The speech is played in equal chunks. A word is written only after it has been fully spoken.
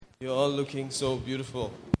You're all looking so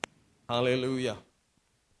beautiful. Hallelujah.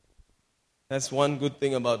 That's one good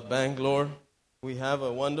thing about Bangalore. We have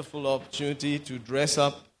a wonderful opportunity to dress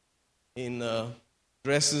up in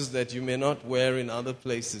dresses that you may not wear in other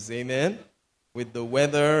places. Amen? With the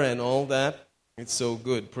weather and all that, it's so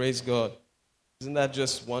good. Praise God. Isn't that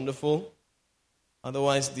just wonderful?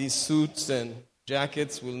 Otherwise, these suits and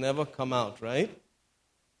jackets will never come out, right?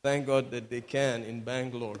 Thank God that they can in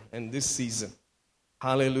Bangalore and this season.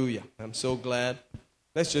 Hallelujah. I'm so glad.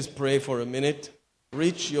 Let's just pray for a minute.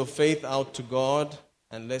 Reach your faith out to God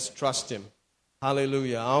and let's trust Him.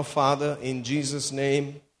 Hallelujah. Our Father, in Jesus'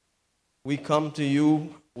 name, we come to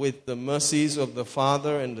you with the mercies of the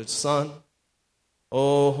Father and the Son.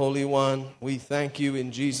 Oh, Holy One, we thank you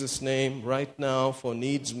in Jesus' name right now for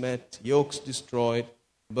needs met, yokes destroyed,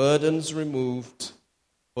 burdens removed,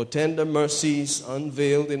 for tender mercies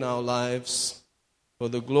unveiled in our lives, for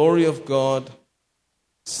the glory of God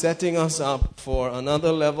setting us up for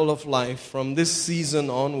another level of life from this season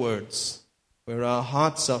onwards, where our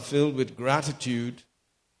hearts are filled with gratitude,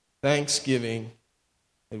 thanksgiving,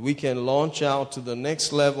 and we can launch out to the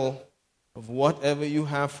next level of whatever you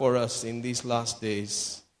have for us in these last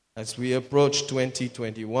days. As we approach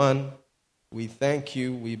 2021, we thank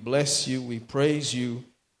you, we bless you, we praise you.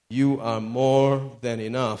 You are more than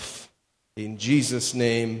enough. In Jesus'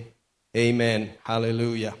 name, amen.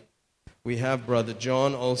 Hallelujah. We have Brother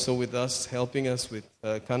John also with us, helping us with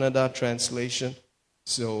Kannada translation.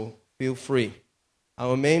 So feel free.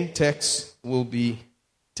 Our main text will be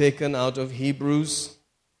taken out of Hebrews,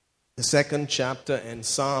 the 2nd chapter, and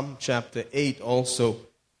Psalm chapter 8 also.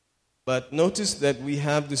 But notice that we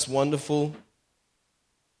have this wonderful,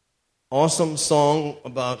 awesome song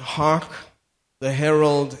about Hark the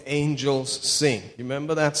Herald Angels Sing.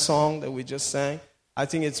 Remember that song that we just sang? I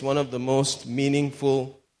think it's one of the most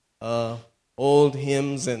meaningful old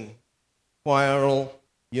hymns and choral,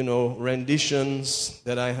 renditions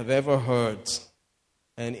that I have ever heard.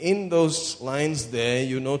 And in those lines there,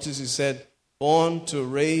 you notice he said, born to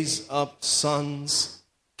raise up sons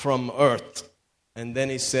from earth. And then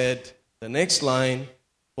he said, the next line,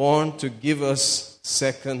 born to give us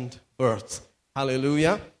second birth.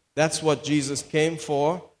 Hallelujah. That's what Jesus came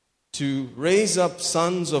for, to raise up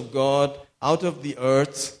sons of God out of the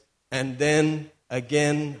earth and then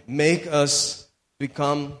again make us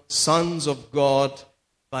become sons of God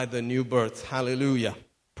by the new birth. Hallelujah.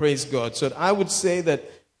 Praise God. So I would say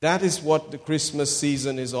that is what the Christmas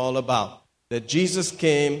season is all about. That Jesus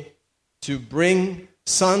came to bring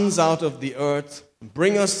sons out of the earth,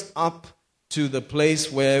 bring us up to the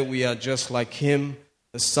place where we are just like Him,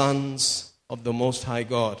 the sons of the Most High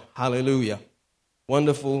God. Hallelujah.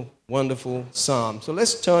 Wonderful, wonderful psalm. So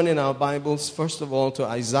let's turn in our Bibles, first of all, to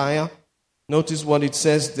Isaiah. Notice what it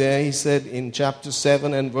says there. He said in chapter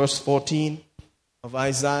 7 and verse 14 of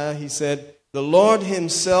Isaiah, he said, the Lord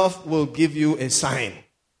Himself will give you a sign.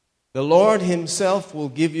 The Lord Himself will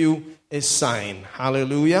give you a sign.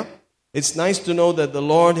 Hallelujah. It's nice to know that the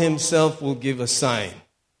Lord Himself will give a sign.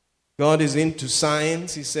 God is into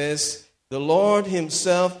signs. He says, the Lord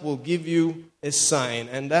Himself will give you a sign.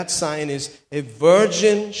 And that sign is, a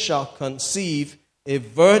virgin shall conceive, a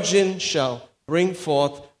virgin shall bring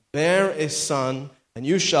forth, bear a son, and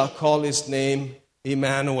you shall call his name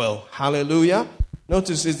Emmanuel. Hallelujah.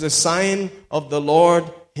 Notice it's the sign of the Lord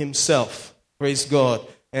Himself. Praise God.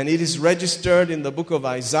 And it is registered in the book of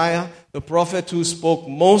Isaiah, the prophet who spoke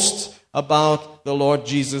most about the Lord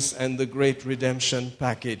Jesus and the great redemption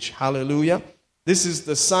package. Hallelujah. This is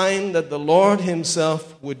the sign that the Lord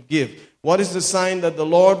Himself would give. What is the sign that the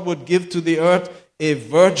Lord would give to the earth? A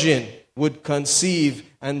virgin would conceive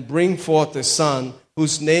and bring forth a son,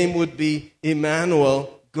 whose name would be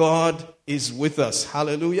Emmanuel. God is with us.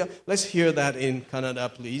 Hallelujah. Let's hear that in Kannada,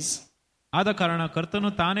 please. ಆದ ಕಾರಣ ಕರ್ತನು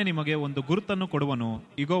ತಾನೇ ನಿಮಗೆ ಒಂದು ಗುರುತನ್ನು ಕೊಡುವನು.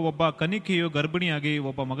 ಇಗೋ, ಒಬ್ಬ ಕನ್ನಿಕೆಯು ಗರ್ಭಿಣಿಯಾಗಿ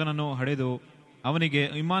ಒಬ್ಬ ಮಗನನ್ನು ಹಡೆದು ಅವನಿಗೆ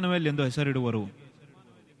ಇಮ್ಮಾನುವೇಲ್ ಎಂದು ಹೆಸರಿಡುವರು.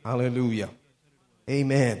 Hallelujah.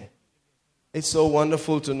 Amen. It's so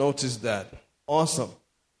wonderful to notice that. Awesome.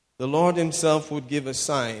 The Lord Himself would give a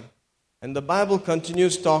sign. And the Bible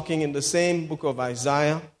continues talking in the same book of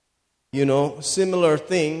Isaiah. Similar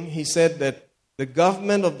thing. He said that the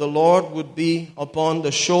government of the Lord would be upon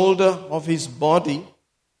the shoulder of His body,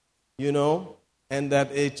 and that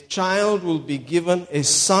a child will be given, a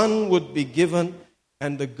son would be given,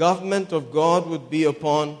 and the government of God would be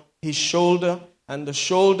upon His shoulder, and the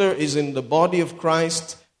shoulder is in the body of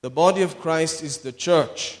Christ. The body of Christ is the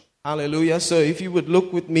church. Hallelujah. So if you would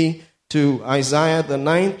look with me to Isaiah, the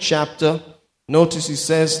 9th chapter, notice he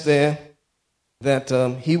says there that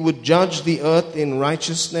He would judge the earth in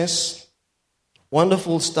righteousness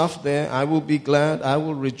Wonderful stuff there. I will be glad. I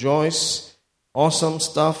will rejoice. Awesome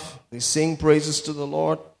stuff. They sing praises to the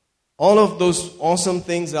Lord. All of those awesome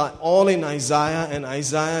things are all in Isaiah, and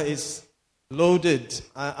Isaiah is loaded.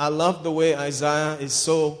 I love the way Isaiah is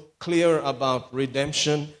so clear about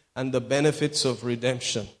redemption and the benefits of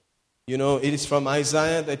redemption. You know, it is from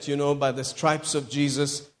Isaiah that you know by the stripes of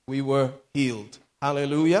Jesus we were healed.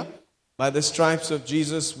 Hallelujah. By the stripes of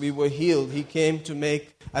Jesus we were healed. He came to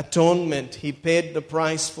make atonement. He paid the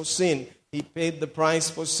price for sin. He paid the price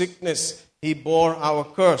for sickness. He bore our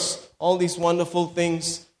curse. All these wonderful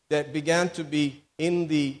things that began to be in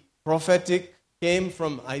the prophetic came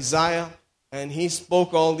from Isaiah, and he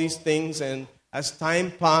spoke all these things, and as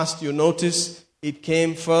time passed, you notice it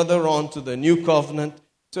came further on to the new covenant.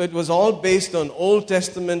 So it was all based on Old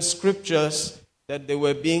Testament scriptures that they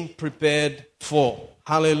were being prepared for.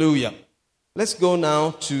 Hallelujah. Let's go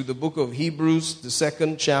now to the book of Hebrews, the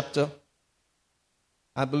 2nd chapter.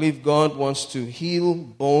 I believe God wants to heal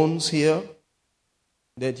bones here,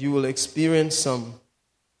 that you will experience some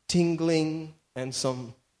tingling and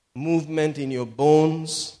some movement in your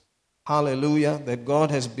bones. Hallelujah. That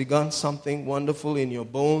God has begun something wonderful in your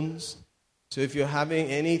bones. So if you're having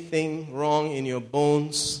anything wrong in your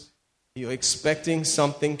bones, you're expecting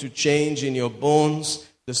something to change in your bones,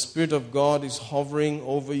 the Spirit of God is hovering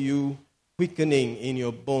over you, quickening in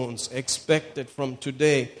your bones. Expect that from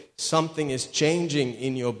today, something is changing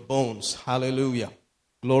in your bones. Hallelujah.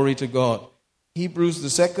 Glory to God. Hebrews, the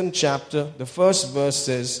 2nd chapter, the first verse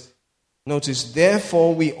says, notice,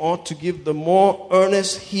 therefore we ought to give the more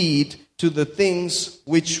earnest heed to the things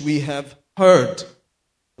which we have heard,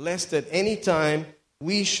 lest at any time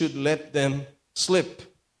we should let them slip.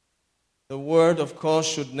 The word, of course,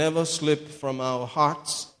 should never slip from our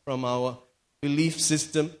hearts, from our belief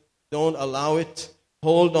system. Don't allow it.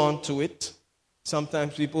 Hold on to it.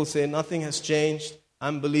 Sometimes people say, nothing has changed.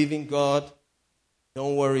 I'm believing God.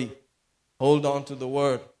 Don't worry. Hold on to the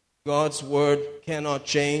word. God's word cannot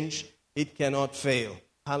change. It cannot fail.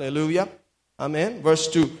 Hallelujah. Amen. Verse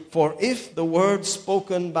 2. For if the word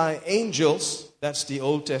spoken by angels, that's the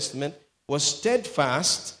Old Testament, was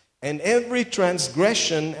steadfast, and every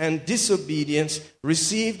transgression and disobedience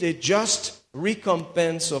received a just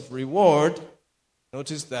recompense of reward.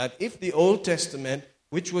 Notice that if the Old Testament,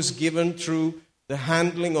 which was given through the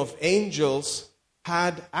handling of angels,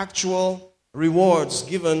 had actual rewards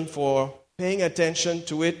given for paying attention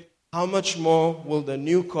to it, how much more will the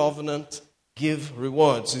new covenant give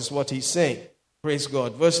rewards, is what he's saying. Praise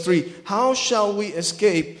God. Verse 3, how shall we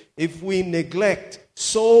escape if we neglect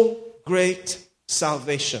so great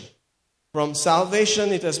salvation? From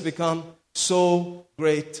salvation, it has become so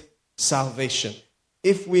great salvation.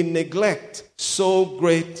 If we neglect so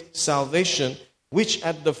great salvation, which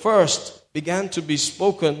at the first began to be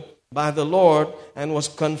spoken by the Lord and was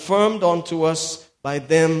confirmed unto us by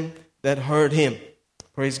them that heard him.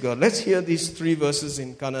 Praise God. Let's hear these 3 verses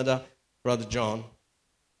in Kannada, Brother John.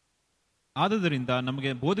 ಆದುದರಿಂದ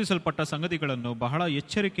ನಮಗೆ ಬೋಧಿಸಲ್ಪಟ್ಟ ಸಂಗತಿಗಳನ್ನು ಬಹಳ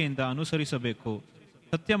ಎಚ್ಚರಿಕೆಯಿಂದ ಅನುಸರಿಸಬೇಕು.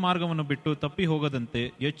 ಸತ್ಯ ಮಾರ್ಗವನ್ನು ಬಿಟ್ಟು ತಪ್ಪಿ ಹೋಗದಂತೆ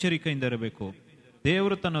ಎಚ್ಚರಿಕೆಯಿಂದ ಇರಬೇಕು.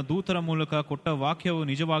 ದೇವರು ತನ್ನ ದೂತರ ಮೂಲಕ ಕೊಟ್ಟ ವಾಕ್ಯವು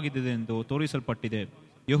ನಿಜವಾಗಿದ್ದಿದೆ ಎಂದು ತೋರಿಸಲ್ಪಟ್ಟಿದೆ.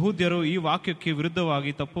 ಯಹೂದ್ಯರು ಈ ವಾಕ್ಯಕ್ಕೆ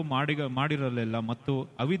ವಿರುದ್ಧವಾಗಿ ತಪ್ಪು ಮಾಡಿರಲಿಲ್ಲ ಮತ್ತು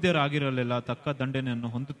ಅವಿದ್ಯರಾಗಿರಲಿಲ್ಲ ತಕ್ಕ ದಂಡನೆಯನ್ನು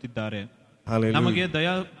ಹೊಂದುತ್ತಿದ್ದಾರೆ. ನಮಗೆ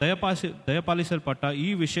ದಯಪಾಲಿಸಲ್ಪಟ್ಟ ಈ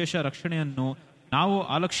ವಿಶೇಷ ರಕ್ಷಣೆಯನ್ನು ನಾವು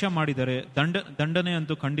ಅಲಕ್ಷ್ಯ ಮಾಡಿದರೆ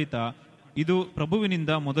ದಂಡನೆಯಂತೂ ಖಂಡಿತ. ಇದು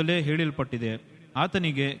ಪ್ರಭುವಿನಿಂದ ಮೊದಲೇ ಹೇಳಲ್ಪಟ್ಟಿದೆ.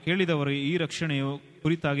 ಆತನಿಗೆ ಕೇಳಿದವರು ಈ ರಕ್ಷಣೆಯು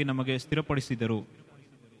ಕುರಿತಾಗಿ ನಮಗೆ ಸ್ಥಿರಪಡಿಸಿದರು.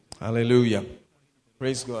 Hallelujah.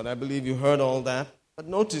 Praise God. I believe you heard all that. But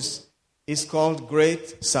notice, it's called great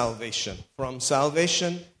salvation. From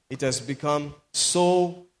salvation, it has become so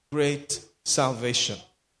great salvation.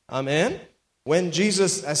 Amen. When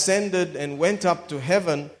Jesus ascended and went up to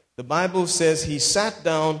heaven, the Bible says he sat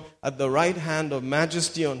down at the right hand of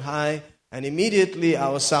majesty on high, and immediately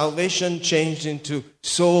our salvation changed into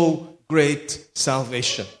so great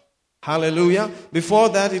salvation. Hallelujah. Before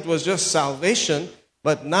that, it was just salvation,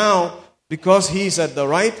 but now, because he's at the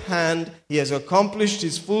right hand, he has accomplished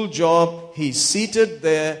his full job, he's seated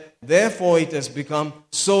there, therefore it has become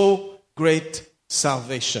so great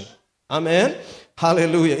salvation. Amen.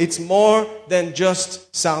 Hallelujah. It's more than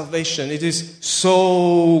just salvation. It is so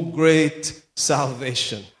great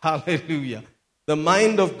salvation. Hallelujah. The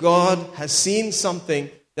mind of God has seen something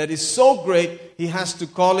that is so great, he has to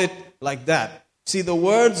call it like that. See, the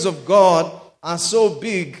words of God are so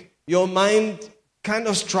big, your mind kind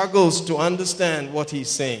of struggles to understand what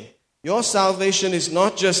he's saying. Your salvation is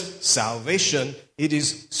not just salvation, it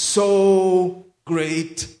is so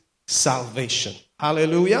great salvation.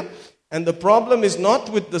 Hallelujah. And the problem is not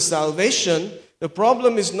with the salvation, The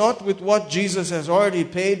problem is not with what Jesus has already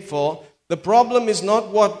paid for. The problem is not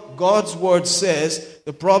what God's word says.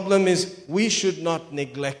 The problem is we should not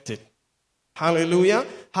neglect it. Hallelujah.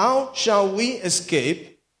 How shall we escape?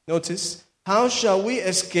 Notice, how shall we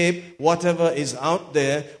escape whatever is out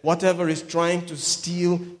there, whatever is trying to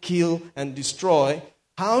steal, kill, and destroy?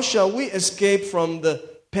 How shall we escape from the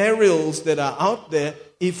perils that are out there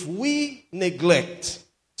if we neglect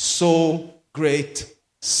so great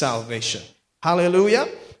salvation? Hallelujah.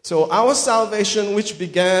 So our salvation, which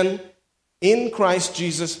began in Christ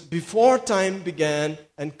Jesus before time began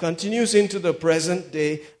and continues into the present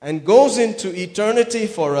day and goes into eternity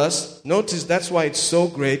for us. Notice that's why it's so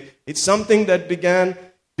great. It's something that began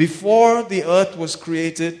before the earth was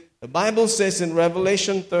created. The Bible says in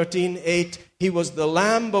Revelation 13:8, He was the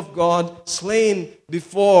Lamb of God slain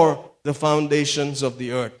before the foundations of the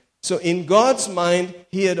earth. So in God's mind,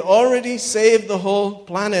 He had already saved the whole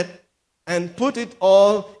planet and put it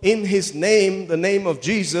all in His name, the name of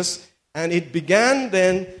Jesus. And it began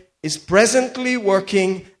then, is presently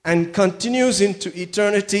working, and continues into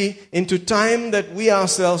eternity, into time that we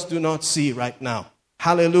ourselves do not see right now.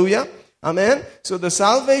 Hallelujah. Amen. So the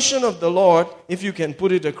salvation of the Lord, if you can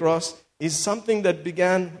put it across, is something that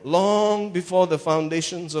began long before the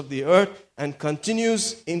foundations of the earth and continues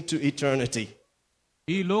into eternity.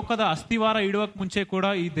 ಈ ಲೋಕದ ಅಸ್ಥಿವಾರ ಇಡುವಕ್ ಮುಂಚೆ ಕೂಡ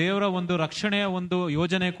ಈ ದೇವರ ಒಂದು ರಕ್ಷಣೆಯ ಒಂದು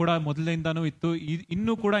ಯೋಜನೆ ಕೂಡ ಮೊದಲಿಂದಾನೂ ಇತ್ತು,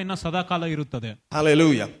 ಇನ್ನೂ ಕೂಡ ಇನ್ನ ಸದಾಕಾಲ ಇರುತ್ತದೆ.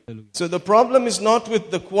 Hallelujah. So the problem is not with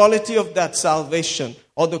the quality of that salvation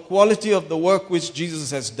or the quality of the work which Jesus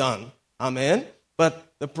has done. Amen. But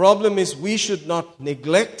the problem is we should not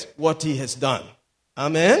neglect what He has done.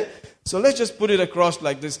 Amen. So let's just put it across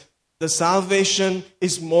like this. The salvation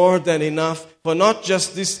is more than enough for not just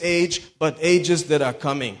this age, but ages that are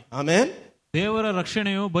coming. Amen. ದೇವರ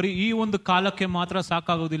ರಕ್ಷಣೆಯು ಬರೀ ಈ ಒಂದು ಕಾಲಕ್ಕೆ ಮಾತ್ರ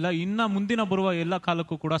ಸಾಕಾಗುವುದಿಲ್ಲ, ಇನ್ನ ಮುಂದಿನ ಬರುವ ಎಲ್ಲ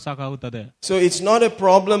ಕಾಲಕ್ಕೂ ಕೂಡ ಸಾಕಾಗುತ್ತದೆ. So it's not a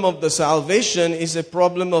problem of the salvation, it's a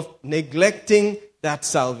problem of neglecting that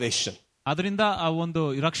salvation. ಅದರಿಂದ ಆ ಒಂದು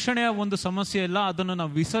ರಕ್ಷಣೆಯ ಒಂದು ಸಮಸ್ಯೆ ಇಲ್ಲ, ಅದನ್ನು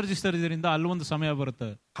ನಾವು ವಿಸರ್ಜಿಸಿದ್ದರಿಂದ ಅಲ್ಲೊಂದು ಸಮಯ ಬರುತ್ತೆ.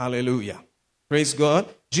 Hallelujah. Praise God.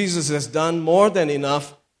 Jesus has done more than enough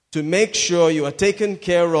to make sure you are taken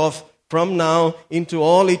care of from now into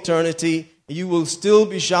all eternity. You will still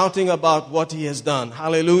be shouting about what He has done.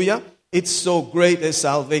 Hallelujah. It's so great a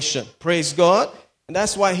salvation. Praise God. And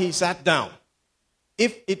that's why He sat down.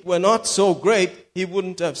 If it were not so great, He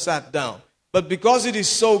wouldn't have sat down. But because it is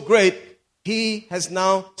so great, He has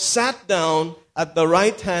now sat down at the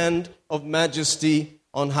right hand of majesty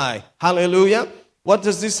on high. Hallelujah. What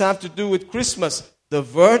does this have to do with Christmas? The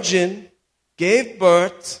virgin gave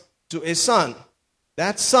birth to a son.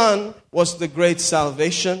 That son was the great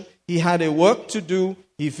salvation. He had a work to do.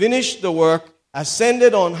 He finished the work,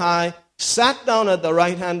 ascended on high, sat down at the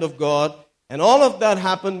right hand of God, and all of that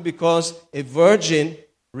happened because a virgin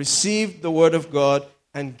received the word of God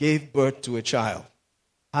and gave birth to a child.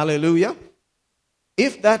 Hallelujah.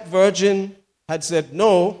 If that virgin had said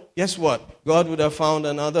no, guess what? God would have found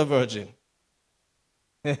another virgin.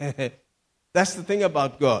 That's the thing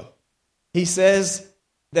about God. He says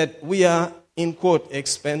that we are, in quote,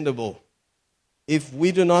 expendable. If we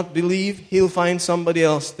do not believe, He'll find somebody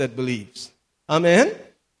else that believes. Amen?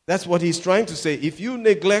 That's what He's trying to say. If you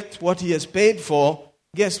neglect what He has paid for,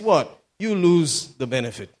 guess what? You lose the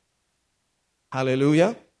benefit.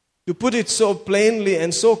 Hallelujah. To put it so plainly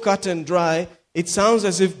and so cut and dry, it sounds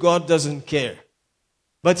as if God doesn't care.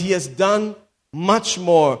 But He has done much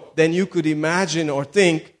more than you could imagine or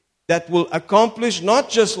think that will accomplish not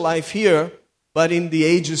just life here, but in the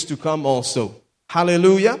ages to come also.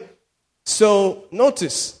 Hallelujah. So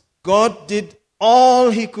notice, God did all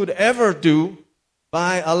He could ever do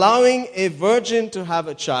by allowing a virgin to have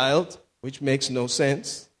a child, which makes no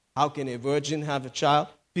sense. How can a virgin have a child?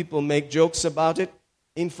 People make jokes about it.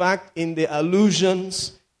 In fact, in the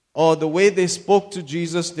allusions or the way they spoke to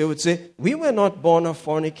Jesus, they would say, we were not born of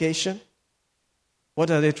fornication. What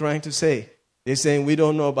are they trying to say? They're saying, we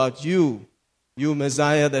don't know about you, you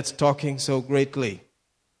Messiah that's talking so greatly.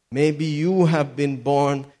 Maybe you have been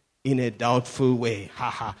born in a doubtful way.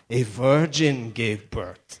 A virgin gave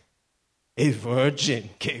birth. A virgin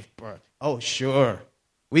gave birth. Oh, sure.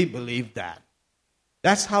 We believe that.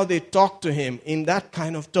 That's how they talked to Him, in that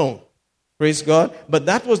kind of tone. Praise God. But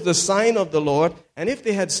that was the sign of the Lord. And if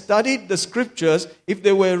they had studied the scriptures, if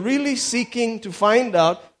they were really seeking to find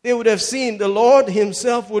out, they would have seen the Lord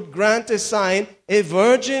Himself would grant a sign. A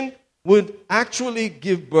virgin would actually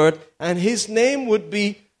give birth, and His name would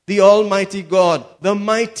be the Almighty God, the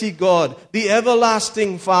Mighty God, the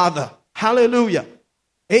Everlasting Father. Hallelujah.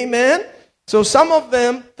 Amen. So some of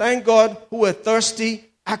them, thank God, who were thirsty,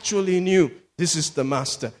 actually knew, this is the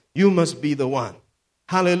Master. You must be the one.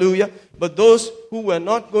 Hallelujah. But those who were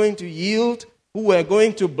not going to yield, who were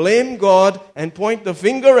going to blame God and point the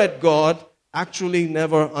finger at God, actually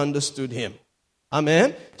never understood Him. Amen.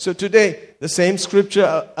 So today, the same scripture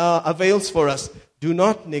avails for us. Do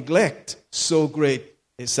not neglect so great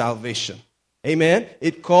a salvation. Amen.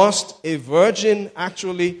 It cost a virgin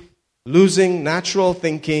actually losing natural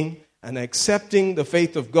thinking and accepting the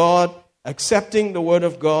faith of God, accepting the word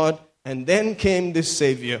of God, and then came this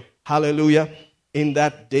Savior. Hallelujah. In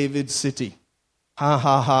that David city. Ha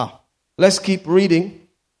ha ha. Let's keep reading.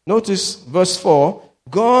 Notice verse 4.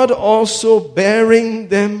 God also bearing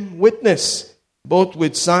them witness, both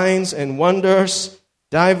with signs and wonders,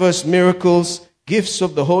 diverse miracles, gifts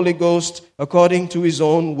of the Holy Ghost, according to His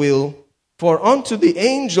own will. For unto the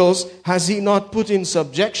angels has He not put in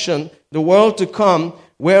subjection the world to come,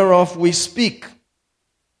 whereof we speak.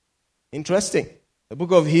 Interesting. The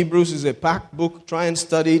book of Hebrews is a packed book. Try and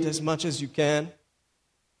study it as much as you can.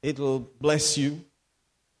 It'll bless you.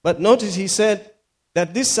 But notice he said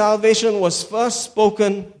that this salvation was first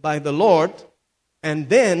spoken by the Lord and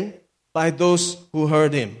then by those who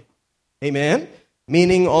heard Him. Amen?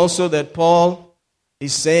 Meaning also that Paul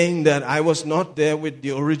is saying that I was not there with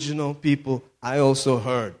the original people. I also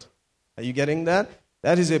heard. Are you getting that?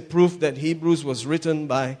 That is a proof that Hebrews was written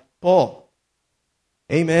by Paul.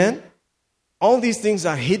 Amen? All these things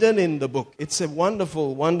are hidden in the book. It's a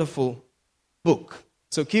wonderful, wonderful book.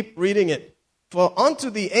 So keep reading it. For unto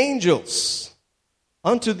the angels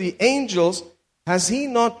has He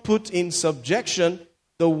not put in subjection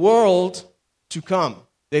the world to come.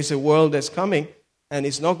 There's a world that's coming, and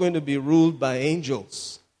it's not going to be ruled by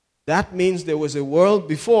angels. That means there was a world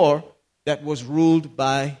before that was ruled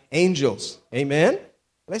by angels. Amen?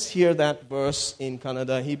 Let's hear that verse in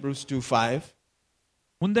Kannada, Hebrews 2:5.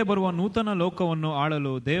 ಮುಂದೆ ಬರುವ ನೂತನ ಲೋಕವನ್ನು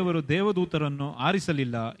ಆಳಲು ದೇವರು ದೇವದೂತರನ್ನು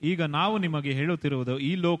ಆರಿಸಲಿಲ್ಲ. ಈಗ ನಾವು ನಿಮಗೆ ಹೇಳುತ್ತಿರುವುದು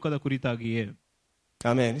ಈ ಲೋಕದ ಕುರಿತಾಗಿಯೇ.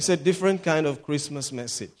 Amen. It's a different kind of Christmas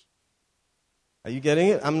message. Are you getting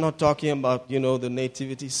it? I'm not talking about, the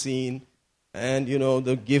nativity scene and,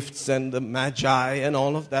 the gifts and the magi and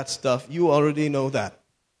all of that stuff. You already know that.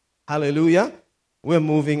 Hallelujah. We're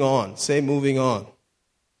moving on. Say moving on.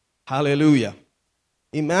 Hallelujah.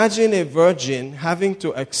 Imagine a virgin having to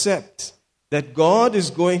accept that God is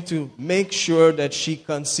going to make sure that she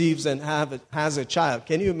conceives and has a child.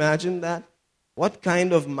 Can you imagine that? What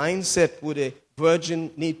kind of mindset would a virgin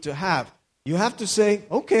need to have? You have to say,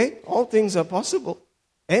 okay, all things are possible.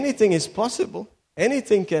 Anything is possible.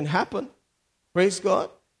 Anything can happen. Praise God.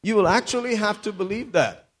 You will actually have to believe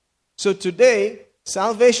that. So today,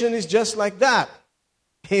 salvation is just like that.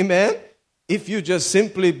 Amen? If you just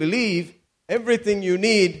simply believe, everything you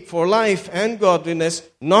need for life and godliness,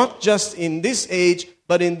 not just in this age,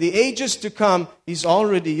 but in the ages to come, is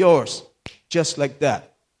already yours. Just like that.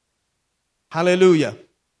 Hallelujah.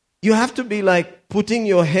 You have to be like putting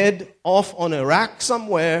your head off on a rack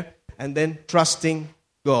somewhere and then trusting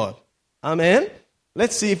God. Amen?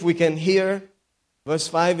 Let's see if we can hear verse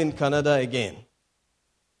 5 in Kannada again.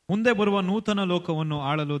 ಮುಂದೆ ಬರುವ ನೂತನ ಲೋಕವನ್ನು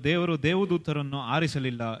ಆಳಲು ದೇವರು ದೇವದೂತರನ್ನು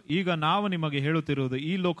ಆರಿಸಲಿಲ್ಲ. ಈಗ ನಾವು ನಿಮಗೆ ಹೇಳುತ್ತಿರುವುದು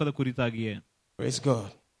ಈ ಲೋಕದ ಕುರಿತಾಗಿಯೇ. Praise God.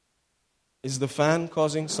 Is the fan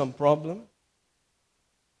causing some problem?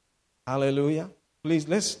 Hallelujah. Please,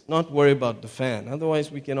 let's not worry about the fan. Otherwise,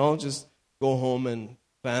 we can all just go home and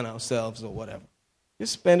fan ourselves or whatever.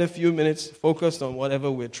 Just spend a few minutes focused on whatever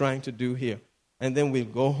we're trying to do here. And then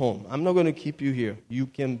we'll go home. I'm not going to keep you here. You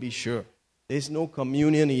can be sure. There's no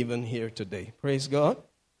communion even here today. Praise God.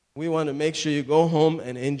 We want to make sure you go home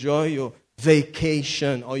and enjoy your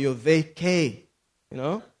vacation or your vacay.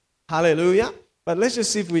 Hallelujah. But let's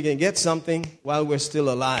just see if we can get something while we're still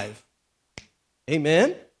alive. Amen.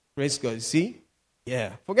 Praise God. You see? Yeah.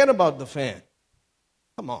 Forget about the fan.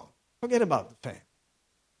 Come on. Forget about the fan.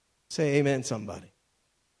 Say amen, somebody.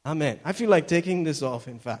 Amen. I feel like taking this off,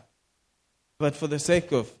 in fact. But for the sake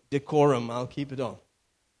of decorum, I'll keep it on.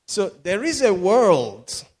 So there is a world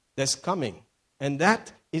that's coming. And that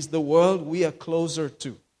is the world we are closer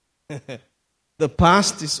to. The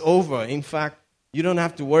past is over. In fact, you don't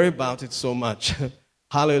have to worry about it so much.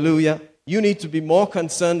 Hallelujah. You need to be more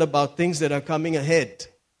concerned about things that are coming ahead.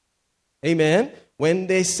 Amen. When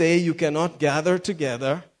they say you cannot gather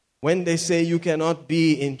together, when they say you cannot be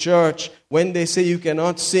in church, when they say you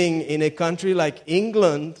cannot sing in a country like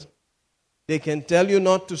England, they can tell you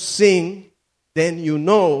not to sing, then you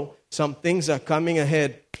know some things are coming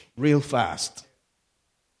ahead real fast.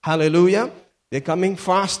 Hallelujah. They're coming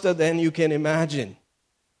faster than you can imagine.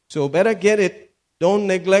 So better get it. Don't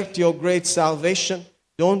neglect your great salvation.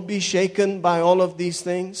 Don't be shaken by all of these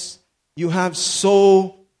things. You have so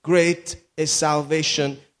great a salvation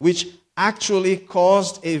which actually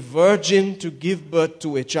caused a virgin to give birth to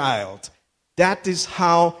a child. That is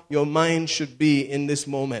how your mind should be in this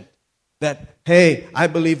moment. That, hey, I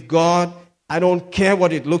believe God. I don't care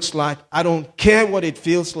what it looks like. I don't care what it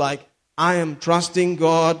feels like. I am trusting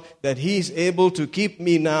God that He is able to keep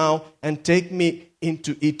me now and take me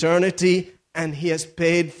into eternity, and He has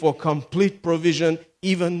paid for complete provision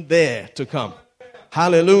even there to come.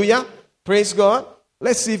 Hallelujah. Praise God.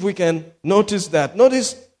 Let's see if we can notice that. Notice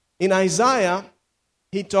in Isaiah,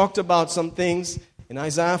 he talked about some things in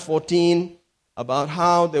Isaiah 14 about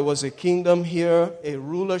how there was a kingdom here, a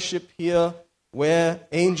rulership here, where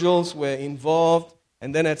angels were involved.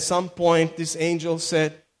 And then at some point, this angel said,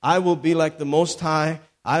 I will be like the Most High.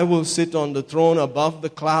 I will sit on the throne above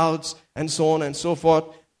the clouds, and so on and so forth.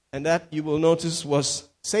 And that, you will notice, was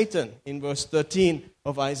Satan in verse 13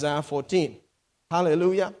 of Isaiah 14.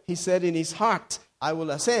 Hallelujah. He said in his heart, I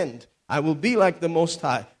will ascend. I will be like the Most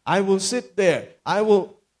High. I will sit there. I will.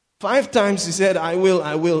 5 times he said, I will,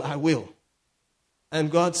 I will, I will.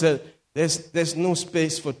 And God said, there's no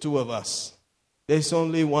space for 2 of us. There's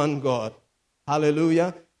only one God.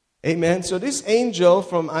 Hallelujah. Amen. So this angel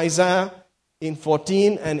from Isaiah in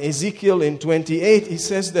 14 and Ezekiel in 28, he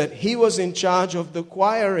says that he was in charge of the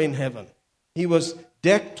choir in heaven. He was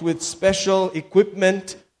decked with special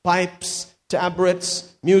equipment, pipes,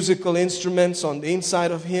 tabrets, musical instruments on the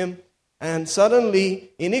inside of him. And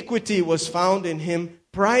suddenly iniquity was found in him.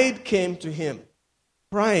 Pride came to him.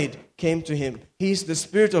 Pride came to him. He's the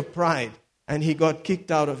spirit of pride. And he got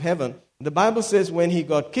kicked out of heaven. The Bible says when he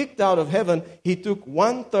got kicked out of heaven, he took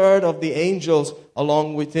 1/3 of the angels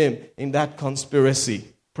along with him in that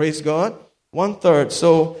conspiracy. Praise God. 1/3.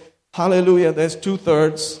 So, hallelujah, there's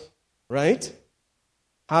 2/3, right?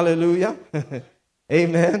 Hallelujah.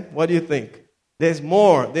 Amen. What do you think? There's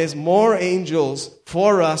more angels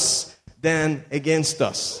for us than against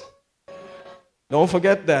us. Don't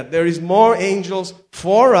forget that. There is more angels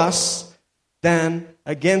for us than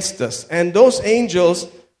against us. And those angels,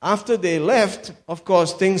 after they left, of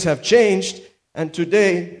course, things have changed. And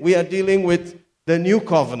today, we are dealing with the new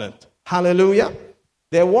covenant. Hallelujah.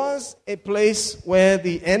 There was a place where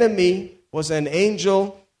the enemy was an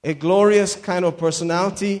angel, a glorious kind of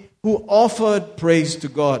personality who offered praise to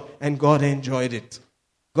God, and God enjoyed it.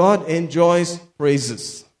 God enjoys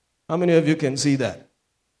praises. How many of you can see that?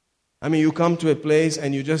 I mean, you come to a place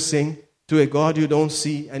and you just sing to a God you don't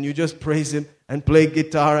see, and you just praise Him and play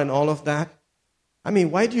guitar and all of that. I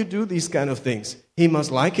mean, why do you do these kind of things? He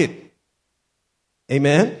must like it.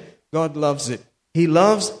 Amen? God loves it. He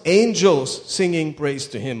loves angels singing praise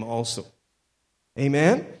to Him also.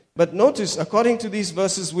 Amen? But notice, according to these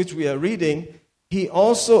verses which we are reading, He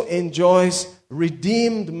also enjoys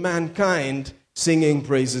redeemed mankind singing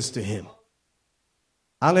praises to Him.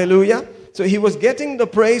 Hallelujah. So He was getting the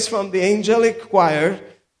praise from the angelic choir,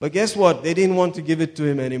 but guess what? They didn't want to give it to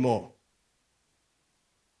Him anymore.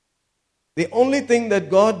 The only thing that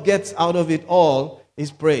God gets out of it all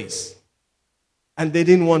is praise. And they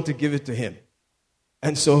didn't want to give it to Him.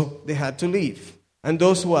 And so they had to leave. And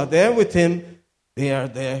those who are there with Him, they are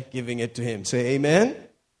there giving it to Him. Say amen.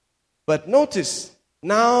 But notice,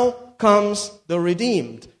 now comes the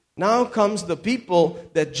redeemed. Now comes the people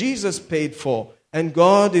that Jesus paid for. And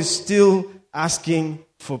God is still asking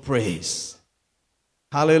for praise.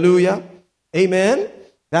 Hallelujah. Amen.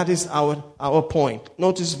 That is our point.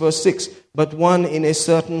 Notice verse 6. But one in a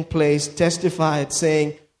certain place testified,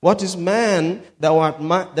 saying, What is man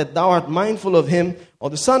that thou art mindful of him, or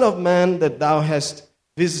the Son of Man that thou hast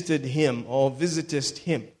visited him, or visitest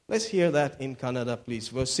him? Let's hear that in Kannada, please.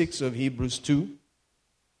 Verse 6 of Hebrews 2.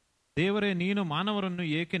 ದೇವರೇ, ನೀನು ಮಾನವರನ್ನು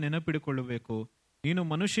ಏಕೆ ನೆನಪಿಡಿಕೊಳ್ಳಬೇಕು? ನೀನು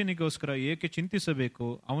ಮನುಷ್ಯನಿಗೋಸ್ಕರ ಏಕೆ ಚಿಂತಿಸಬೇಕು?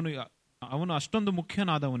 ಅವನು ಅಷ್ಟೊಂದು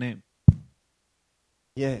ಮುಖ್ಯನಾದವನೇ.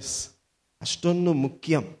 Yes, ಅಷ್ಟೊಂದು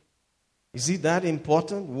ಮುಖ್ಯಂ. Is he that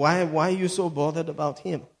important? Why are you so bothered about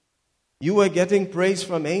him? You were getting praise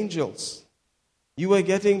from angels. You were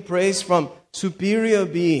getting praise from superior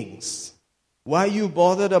beings. Why are you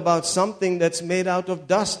bothered about something that's made out of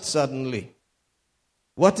dust suddenly?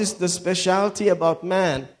 What is the specialty about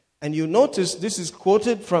man? And you notice this is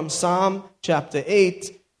quoted from Psalm chapter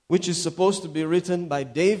 8, which is supposed to be written by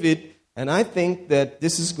David. And I think that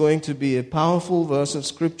this is going to be a powerful verse of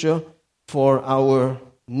Scripture for our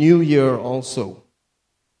new year also.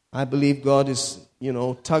 I believe God is,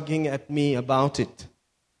 tugging at me about it.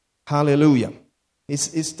 Hallelujah.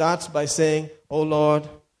 It starts by saying, O Lord,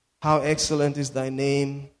 how excellent is thy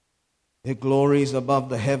name. Your glory is above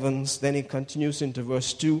the heavens. Then it continues into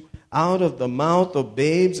verse 2. Out of the mouth of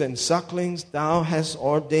babes and sucklings thou hast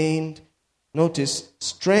ordained, notice,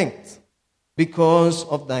 strength because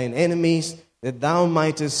of thine enemies, that thou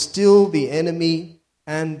mightest still the enemy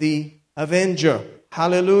and the avenger.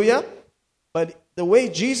 Hallelujah. But the way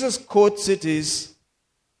Jesus quotes it is,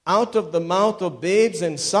 out of the mouth of babes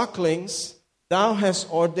and sucklings, thou hast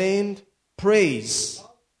ordained praise.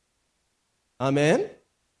 Amen.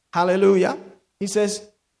 Hallelujah. He says,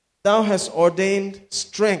 thou hast ordained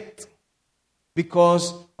strength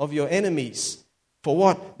because of your enemies. For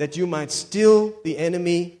what? That you might still the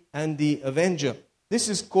enemy and the avenger. This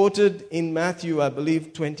is quoted in Matthew, I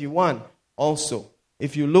believe, 21 also.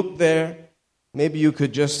 If you look there, maybe you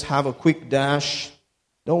could just have a quick dash.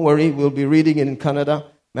 Don't worry, we'll be reading it in Kannada.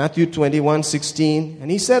 Matthew 21:16. And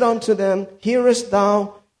he said unto them, hearest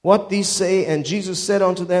thou what these say? And Jesus said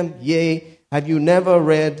unto them, yea, have you never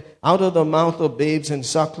read, out of the mouth of babes and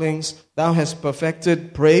sucklings, thou hast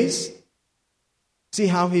perfected praise? See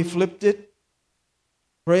how he flipped it?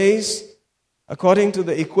 Praise, according to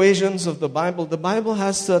the equations of the Bible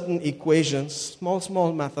has certain equations,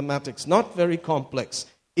 small mathematics, not very complex.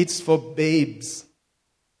 It's for babes.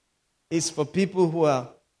 It's for people who are,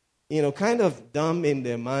 kind of dumb in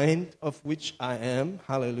their mind, of which I am.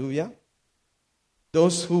 Hallelujah.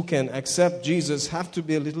 Those who can accept Jesus have to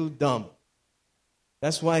be a little dumb.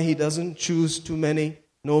 That's why he doesn't choose too many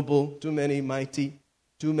noble, too many mighty,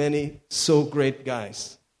 too many so great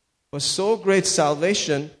guys. For so great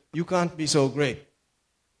salvation, you can't be so great.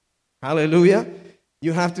 Hallelujah.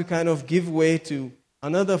 You have to kind of give way to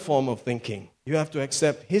another form of thinking. You have to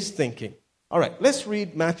accept his thinking. All right, let's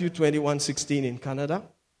read Matthew 21:16 in Kannada.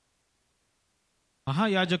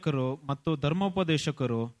 ಮಹಾಯಾಜಕರು ಮತ್ತು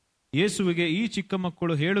ಧರ್ಮೋಪದೇಶಕರು ಯೇಸುವಿಗೆ, ಈ ಚಿಕ್ಕ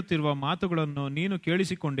ಮಕ್ಕಳು ಹೇಳುತ್ತಿರುವ ಮಾತುಗಳನ್ನು ನೀನು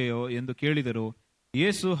ಕೇಳಿಸಿಕೊಂಡೆಯೋ ಎಂದು ಕೇಳಿದರು.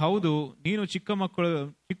 ಯೇಸು, ಹೌದು, ನೀನು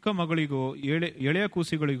ಚಿಕ್ಕ ಮಗಳಿಗೋ ಎಳೆಯ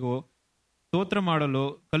ಕೂಸಿಗಳಿಗೋ ಸ್ತೋತ್ರ ಮಾಡಲು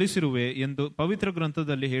ಕಲಿಸಿರುವೆ ಎಂದು ಪವಿತ್ರ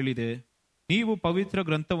ಗ್ರಂಥದಲ್ಲಿ ಹೇಳಿದೆ. ನೀವು ಪವಿತ್ರ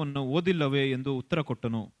ಗ್ರಂಥವನ್ನು ಓದಿಲ್ಲವೇ ಎಂದು ಉತ್ತರ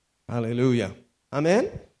ಕೊಟ್ಟನು. Hallelujah. Amen.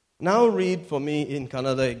 Now read for me in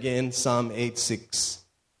Kannada again Psalm 8:6.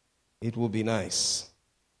 It will be nice.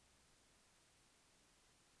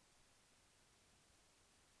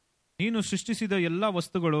 ನೀನು ಸೃಷ್ಟಿಸಿದ ಎಲ್ಲ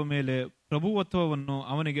ವಸ್ತುಗಳ ಮೇಲೆ ಪ್ರಭುತ್ವವನ್ನು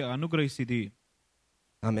ಅವನಿಗೆ ಅನುಗ್ರಹಿಸಿದಿ.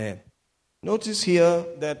 Amen. Notice here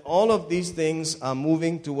that all of these things are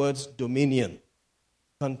moving towards dominion,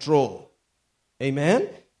 control. Amen.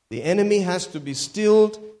 The enemy has to be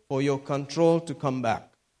stilled for your control to come back.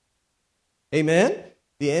 Amen.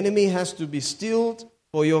 The enemy has to be stilled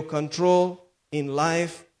for your control in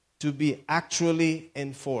life to be actually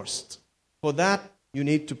enforced. For that, you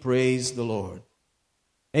need to praise the Lord.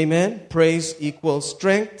 Amen. Praise equals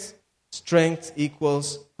strength. Strength equals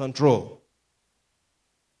control.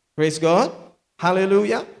 Praise God.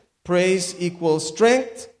 Hallelujah. Praise equals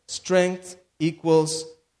strength. Strength equals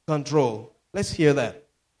control. Let's hear that.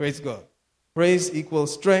 Praise God. Praise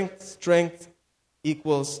equals strength. Strength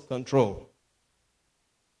equals control.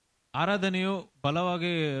 ಆರಾಧನೆಯು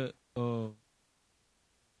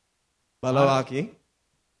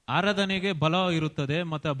ಆರಾಧನೆಗೆ ಬಲ ಇರುತ್ತದೆ,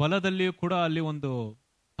 ಮತ್ತೆ ಬಲದಲ್ಲಿಯೂ ಕೂಡ ಅಲ್ಲಿ ಒಂದು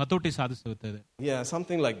ಹತೋಟಿ ಸಾಧಿಸುತ್ತದೆ. Yeah,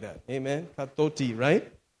 something like that. Amen. Hatoti, right?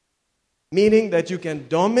 Meaning that you can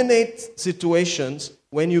dominate situations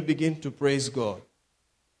when you begin to praise God.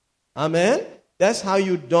 Amen. That's how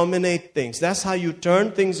you dominate things. That's how you turn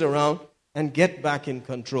things around and get back in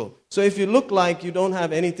control. So if you look like you don't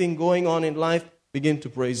have anything going on in life, begin to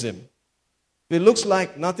praise Him. If it looks like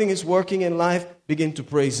nothing is working in life, begin to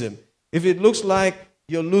praise Him. If it looks like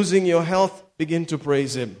you're losing your health, begin to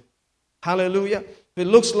praise Him. Hallelujah. If it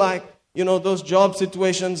looks like, those job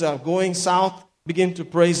situations are going south, begin to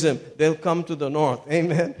praise Him. They'll come to the north.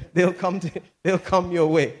 Amen. They'll come your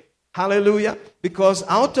way. Hallelujah. Because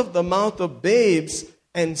out of the mouth of babes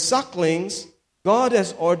and sucklings, God has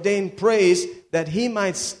ordained praise that He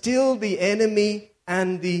might still the enemy and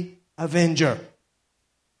the avenger.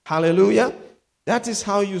 Hallelujah. That is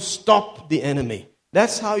how you stop the enemy.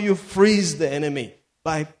 That's how you freeze the enemy,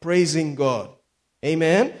 by praising God.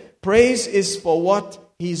 Amen. Praise is for what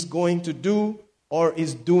He's going to do or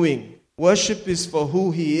is doing. Worship is for who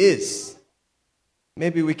He is.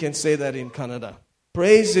 Maybe we can say that in Kannada.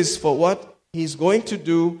 Praise is for what He's going to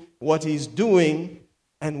do, what He's doing,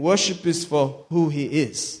 and worship is for who He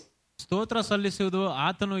is. ಸ್ತೋತ್ರ ಸಲ್ಲಿಸುವುದು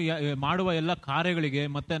ಆತನು ಮಾಡುವ ಎಲ್ಲ ಕಾರ್ಯಗಳಿಗೆ,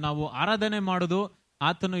 ಮತ್ತೆ ನಾವು ಆರಾಧನೆ ಮಾಡುವುದು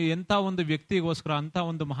ಆತನು ಎಂತ ಒಂದು ವ್ಯಕ್ತಿಗೋಸ್ಕರ, ಅಂತ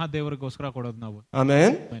ಒಂದು ಮಹಾದೇವರಿಗೋಸ್ಕರ ಕೊಡೋದು ನಾವು.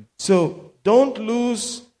 Amen. So don't lose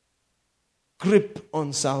grip on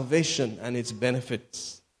salvation and its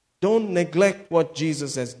benefits. Don't neglect what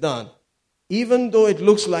Jesus has done. Even though it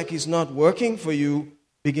looks like He's not working for you,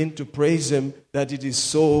 begin to praise Him that it is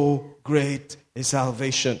so great a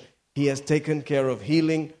salvation. He has taken care of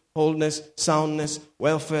healing, wholeness, soundness,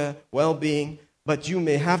 welfare, well-being. But you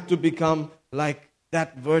may have to become like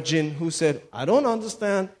that virgin who said, I don't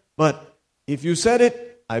understand, but if you said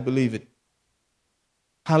it, I believe it.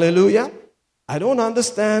 Hallelujah. I don't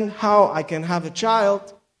understand how I can have a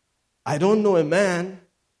child. I don't know a man,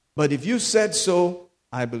 but if you said so,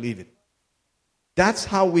 I believe it. That's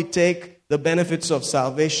how we take the benefits of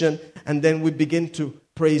salvation, and then we begin to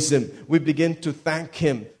praise Him. We begin to thank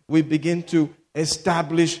Him. We begin to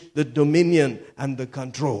establish the dominion and the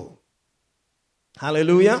control.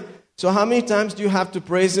 Hallelujah. So how many times do you have to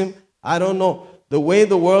praise Him? I don't know. The way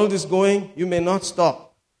the world is going, you may not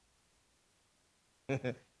stop.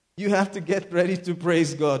 You have to get ready to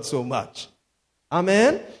praise God so much.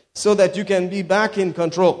 Amen? So that you can be back in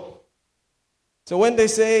control. So when they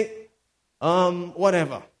say,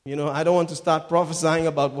 whatever, I don't want to start prophesying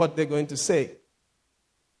about what they're going to say.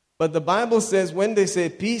 But the Bible says when they say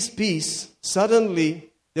peace, peace,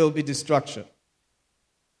 suddenly there will be destruction.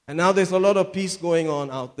 And now there's a lot of peace going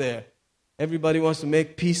on out there. Everybody wants to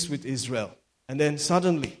make peace with Israel. And then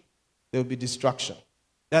suddenly there will be destruction.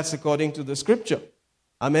 That's according to the scripture.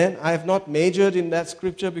 Amen. I have not majored in that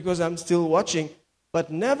scripture because I'm still watching.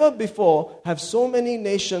 But never before have so many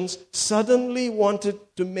nations suddenly wanted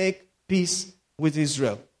to make peace with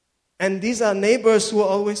Israel. And these are neighbors who are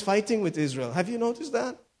always fighting with Israel. Have you noticed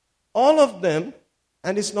that? All of them,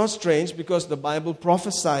 and it's not strange because the Bible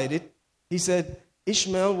prophesied it. He said,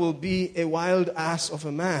 Ishmael will be a wild ass of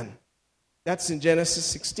a man. That's in Genesis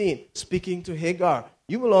 16, speaking to Hagar.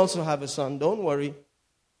 You will also have a son, don't worry.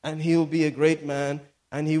 And he'll be a great man,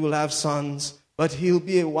 and he will have sons, but he'll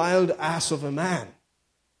be a wild ass of a man.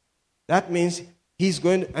 That means he's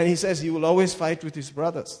going to, and he says he will always fight with his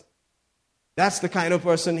brothers. That's the kind of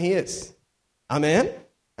person he is. Amen?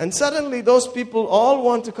 And suddenly those people all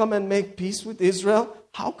want to come and make peace with Israel.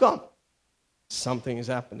 How come? Something is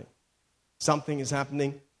happening. Something is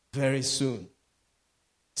happening very soon.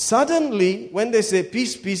 Suddenly, when they say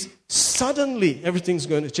peace, peace, suddenly everything's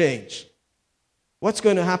going to change. What's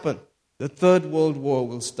going to happen? The Third World War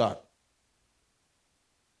will start.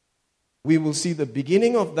 We will see the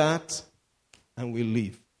beginning of that and we'll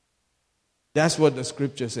leave. That's what the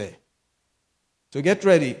scriptures say. So get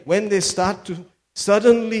ready. When they start to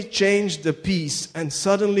suddenly change the peace and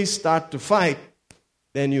suddenly start to fight,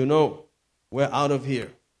 then you know we're out of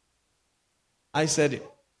here. I said it.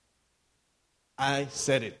 I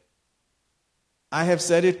said it. I have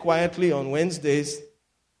said it quietly on Wednesdays,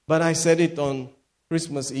 but I said it on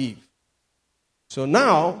Christmas Eve. So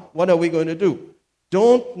now, what are we going to do?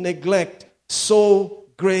 Don't neglect so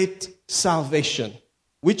great salvation,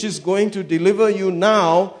 which is going to deliver you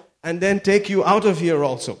now and then take you out of here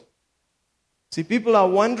also. See, people are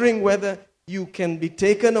wondering whether you can be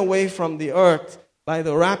taken away from the earth by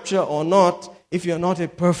the rapture or not if you're not a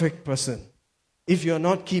perfect person, if you're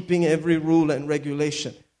not keeping every rule and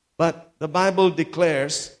regulation. But the Bible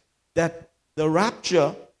declares that the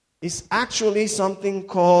rapture is actually something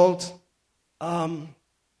called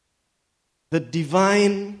the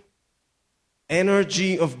divine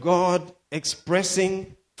energy of God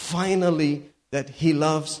expressing finally that He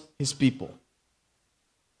loves His people.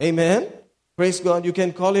 Amen? Praise God. You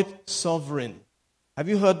can call it sovereign. Have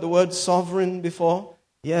you heard the word sovereign before?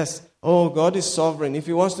 Yes. Oh, God is sovereign. If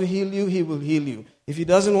He wants to heal you, He will heal you. If He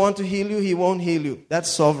doesn't want to heal you, He won't heal you.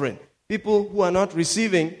 That's sovereign. People who are not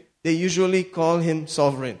receiving, they usually call Him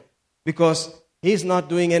sovereign because He's not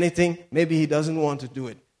doing anything. Maybe He doesn't want to do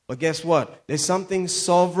it. But guess what? There's something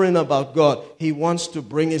sovereign about God. He wants to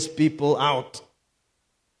bring His people out.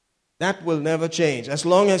 That will never change. As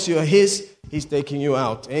long as you're His, He's taking you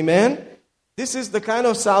out. Amen? This is the kind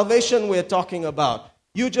of salvation we're talking about.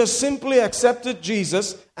 You just simply accepted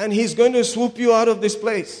Jesus and He's going to swoop you out of this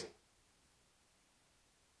place.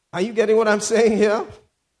 Are you getting what I'm saying here?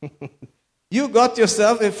 You got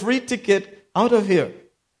yourself a free ticket out of here.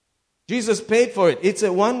 Jesus paid for it. It's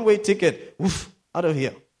a one-way ticket. Oof, out of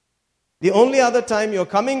here. The only other time you're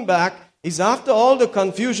coming back is after all the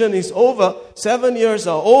confusion is over, 7 years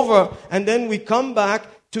are over, and then we come back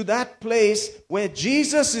to that place where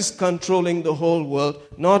Jesus is controlling the whole world,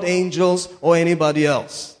 not angels or anybody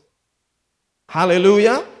else.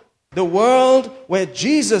 Hallelujah. The world where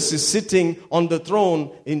Jesus is sitting on the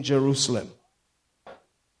throne in Jerusalem.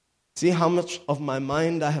 See how much of my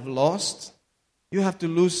mind I have lost? You have to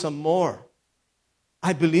lose some more.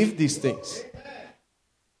 I believe these things.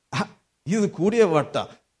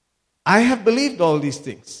 I have believed all these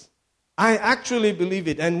things. I actually believe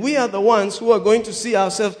it. And we are the ones who are going to see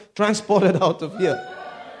ourselves transported out of here.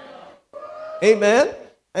 Amen?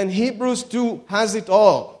 And Hebrews 2 has it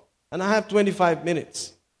all. And I have 25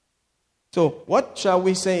 minutes. So, what shall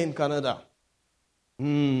we say in Canada?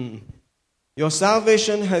 Your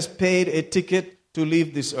salvation has paid a ticket to leave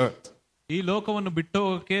this earth. ಈ ಲೋಕವನ್ನು ಬಿಟ್ಟು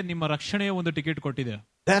ಹೋಗಕ್ಕೆ ನಿಮ್ಮ ರಕ್ಷಣೆಯ ಒಂದು ticket ಕೊಟ್ಟಿದೆ.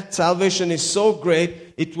 That salvation is so great,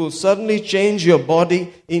 it will suddenly change your body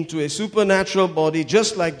into a supernatural body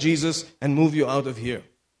just like Jesus and move you out of here.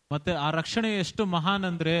 ಮತ್ತೆ ಆ ರಕ್ಷಣೆ ಎಷ್ಟು ಮಹಾನ್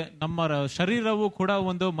ಅಂದ್ರೆ ನಮ್ಮ ಶರೀರವು ಕೂಡ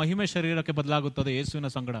ಒಂದು ಮಹಿಮೆ ಶರೀರಕ್ಕೆ ಬದಲಾಗುತ್ತದೆ ಯೇಸುವಿನ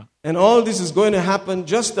ಸಂಗಡ. And all this is going to happen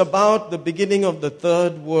just about the beginning of the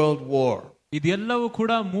Third World War. ಇದೆಲ್ಲವೂ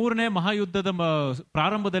ಕೂಡ ಮೂರನೇ ಮಹಾಯುದ್ಧದ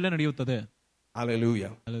ಪ್ರಾರಂಭದಲ್ಲೇ ನಡೆಯುತ್ತದೆ.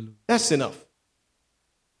 Hallelujah. Hallelujah. That's enough.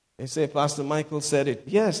 They say, Pastor Michael said it.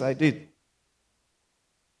 Yes, I did.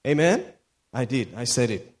 Amen? I did. I said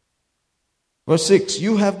it. Verse 6,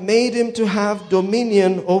 you have made him to have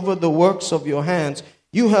dominion over the works of your hands.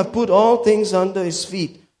 You have put all things under his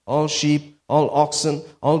feet, all sheep, all oxen,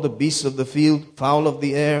 all the beasts of the field, fowl of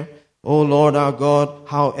the air. O Lord our God,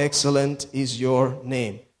 how excellent is your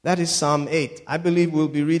name. That is Psalm 8. I believe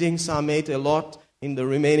we'll be reading Psalm 8 a lot in the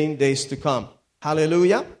remaining days to come.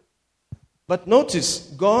 Hallelujah. But notice,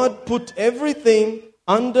 God put everything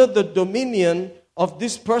under the dominion of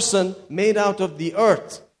this person made out of the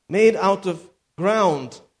earth, made out of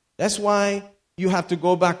ground. That's why you have to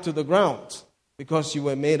go back to the ground, because you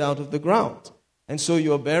were made out of the ground. And so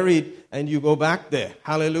you're buried and you go back there.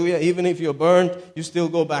 Hallelujah. Even if you're burned, you still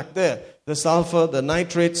go back there. The sulfur, the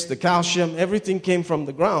nitrates, the calcium, everything came from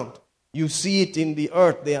the ground. You see it in the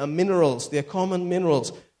earth. They are minerals. They are common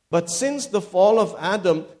minerals. But since the fall of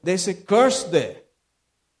Adam, there's a curse there.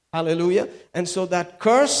 Hallelujah. And so that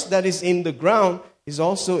curse that is in the ground is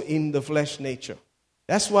also in the flesh nature.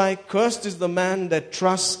 That's why cursed is the man that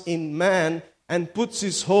trusts in man and puts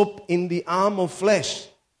his hope in the arm of flesh.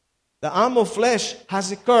 The arm of flesh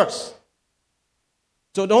has a curse.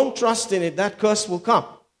 So don't trust in it. That curse will come.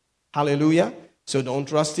 Hallelujah. So don't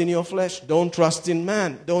trust in your flesh. Don't trust in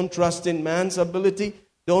man. Don't trust in man's ability.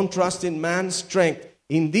 Don't trust in man's strength.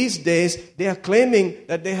 In these days, they are claiming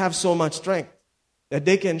that they have so much strength, that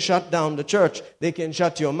they can shut down the church. They can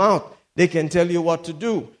shut your mouth. They can tell you what to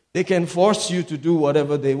do. They can force you to do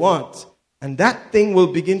whatever they want. And that thing will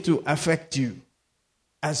begin to affect you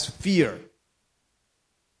as fear.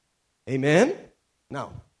 Amen?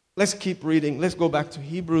 Now, let's keep reading. Let's go back to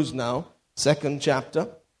Hebrews now, 2nd chapter.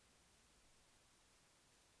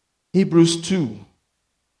 Hebrews 2.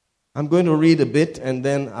 I'm going to read a bit and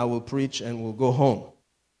then I will preach and we'll go home.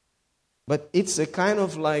 But it's a kind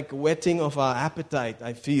of like whetting of our appetite,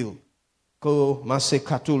 I feel. Verse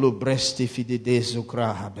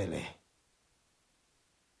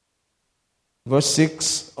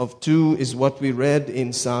 6 of 2 is what we read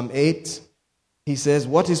in Psalm 8. He says,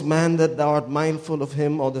 what is man that thou art mindful of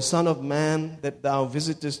him, or the son of man that thou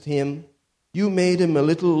visitest him? You made him a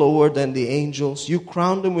little lower than the angels. You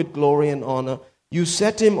crowned him with glory and honor. You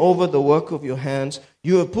set him over the work of your hands.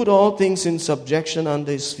 You have put all things in subjection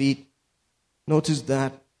under his feet. Notice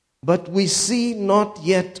that. But we see not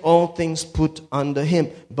yet all things put under him.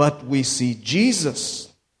 But we see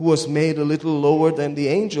Jesus, who was made a little lower than the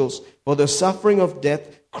angels, for the suffering of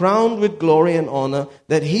death, crowned with glory and honor,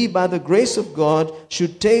 that he, by the grace of God,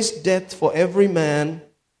 should taste death for every man.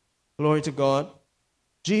 Glory to God.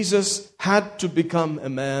 Jesus had to become a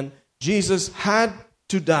man. Jesus had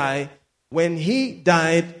to die. When he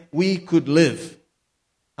died, we could live.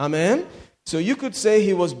 Amen? So you could say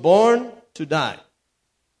he was born to die.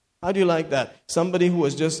 How do you like that? Somebody who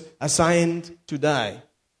was just assigned to die.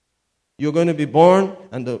 You're going to be born,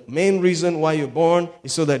 and the main reason why you're born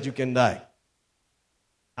is so that you can die.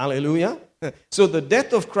 Hallelujah. So the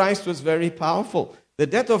death of Christ was very powerful. The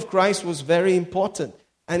death of Christ was very important.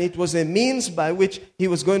 And it was a means by which he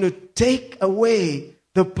was going to take away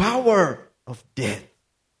the power of death.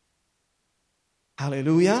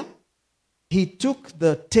 Hallelujah. He took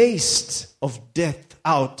the taste of death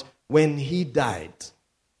out when he died.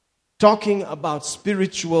 Talking about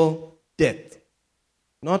spiritual death.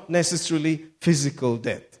 Not necessarily physical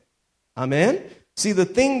death. Amen. See, the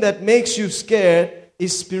thing that makes you scared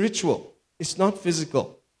is spiritual. It's not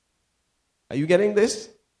physical. Are you getting this?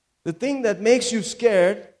 The thing that makes you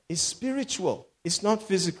scared is spiritual. It's not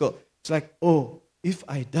physical. It's like, oh, if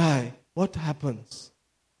I die, what happens?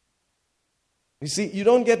 You see, you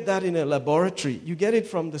don't get that in a laboratory. You get it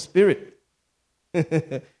from the Spirit.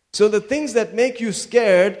 So the things that make you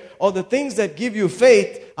scared or the things that give you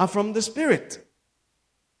faith are from the Spirit.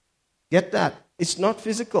 Get that? It's not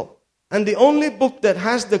physical. And the only book that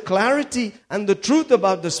has the clarity and the truth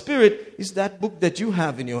about the Spirit is that book that you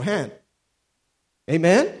have in your hand.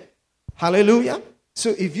 Amen? Hallelujah. So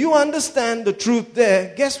if you understand the truth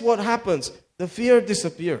there, guess what happens? The fear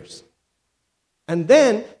disappears. And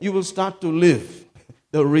then you will start to live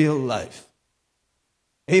the real life.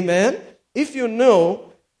 Amen? If you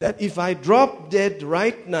know that if I drop dead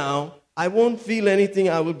right now, I won't feel anything.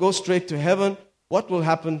 I will go straight to heaven. What will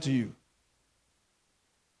happen to you?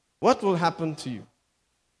 What will happen to you?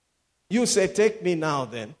 You say, take me now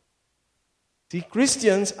then. See,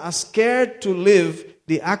 Christians are scared to live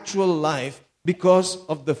the actual life because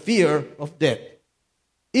of the fear of death.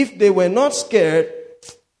 If they were not scared,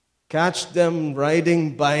 catch them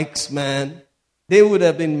riding bikes, man. They would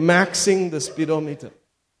have been maxing the speedometer.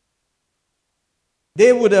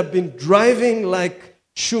 They would have been driving like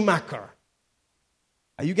Schumacher.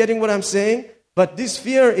 Are you getting what I'm saying? But this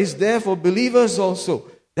fear is there for believers also.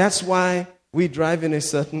 That's why we drive in a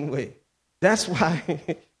certain way. That's why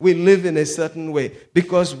we live in a certain way.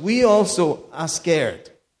 Because we also are scared.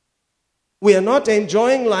 We are not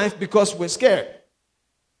enjoying life because we're scared.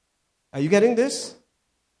 Are you getting this?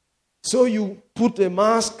 So you put a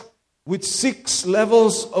mask with 6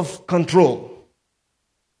 levels of control.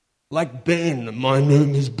 Like Bane. My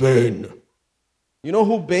name is Bane. You know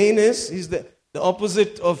who Bane is? He's the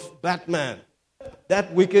opposite of Batman.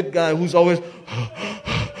 That wicked guy who's always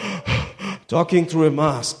talking through a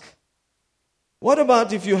mask. What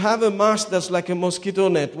about if you have a mask that's like a mosquito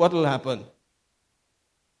net? What will happen?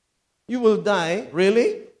 You will die. Really?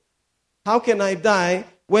 How can I die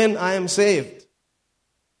when I am saved?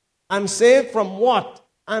 I'm saved from what?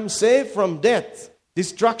 I'm saved from death,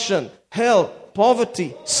 destruction, hell,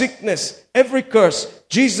 poverty, sickness, every curse.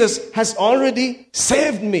 Jesus has already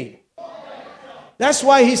saved me. That's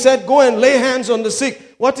why he said, go and lay hands on the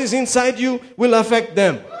sick. What is inside you will affect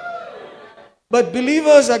them. But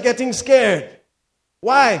believers are getting scared.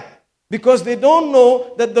 Why? Because they don't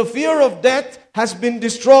know that the fear of death has been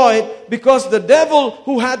destroyed, because the devil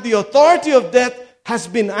who had the authority of death has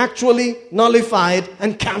been actually nullified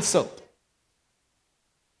and cancelled.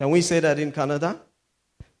 Can we say that in Canada?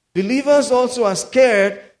 Believers also are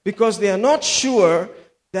scared because they are not sure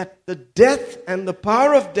that the death and the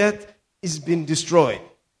power of death is being destroyed.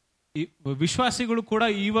 ವಿಶ್ವಾಸಿಗಳು ಕೂಡ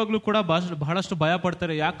ಇವಾಗಲೂ ಕೂಡ ಬಹಳಷ್ಟು ಭಯ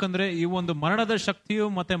ಪಡ್ತಾರೆ. ಯಾಕಂದ್ರೆ ಈ ಒಂದು ಮರಣದ ಶಕ್ತಿಯು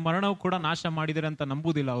ಮತ್ತೆ ಮರಣವು ಕೂಡ ನಾಶ ಮಾಡಿದರೆ ಅಂತ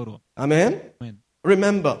ನಂಬುವುದಿಲ್ಲ ಅವರು. Amen.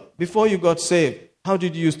 Remember, before you got saved, how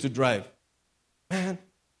did you used to drive? Man,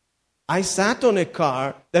 I sat on a car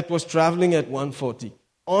that was traveling at 140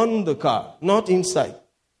 on the car, not inside.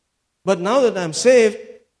 But now that I'm saved,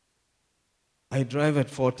 I drive at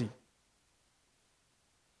 40.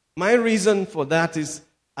 My reason for that is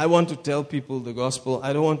I want to tell people the gospel.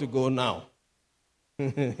 I don't want to go now.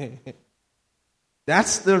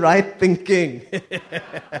 That's the right thinking.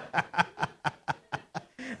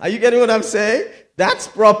 Are you getting what I'm saying? That's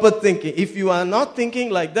proper thinking. If you are not thinking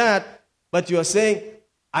like that, but you are saying,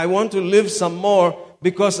 I want to live some more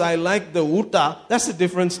because I like the uta, that's a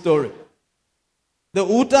different story. The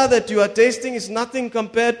uta that you are tasting is nothing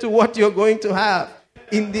compared to what you're going to have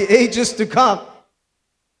in the ages to come.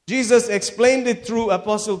 Jesus explained it through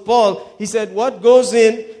Apostle Paul. He said, what goes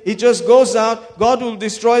in, it just goes out. God will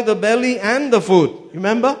destroy the belly and the food.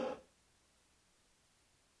 Remember?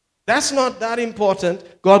 That's not that important.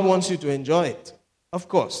 God wants you to enjoy it. Of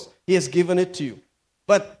course, He has given it to you.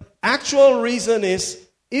 But actual reason is,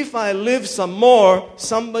 if I live some more,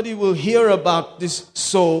 somebody will hear about this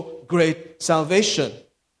so great salvation.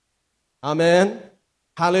 Amen.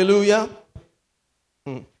 Hallelujah.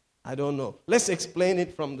 I don't know. Let's explain it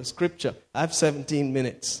from the scripture. I have 17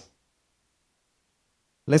 minutes.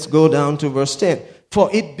 Let's go down to verse 10. For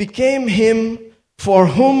it became Him for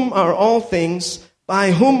whom are all things, by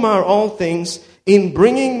whom are all things, in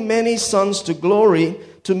bringing many sons to glory,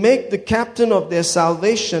 to make the captain of their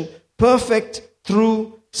salvation perfect through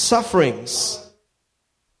sufferings.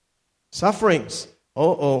 Sufferings.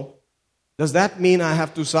 Does that mean I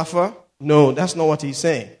have to suffer? No, that's not what he's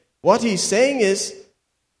saying. What he's saying is,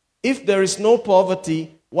 if there is no poverty,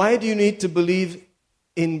 why do you need to believe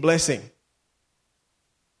in blessing?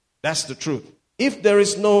 That's the truth. If there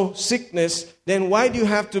is no sickness, then why do you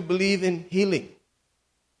have to believe in healing?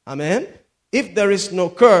 Amen? If there is no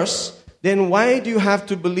curse, then why do you have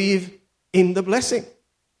to believe in the blessing?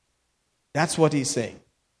 That's what he's saying.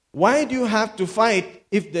 Why do you have to fight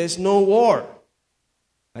if there's no war?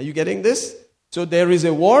 Are you getting this? So there is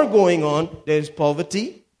a war going on. There is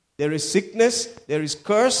poverty. There is sickness, there is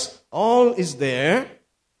curse, all is there,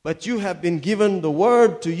 but you have been given the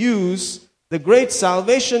word to use, the great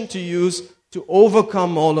salvation to use to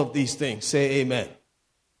overcome all of these things. Say amen.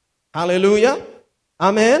 Hallelujah.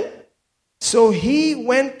 Amen. So he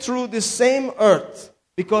went through the same earth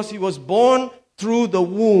because he was born through the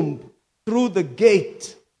womb, through the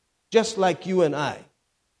gate, just like you and I.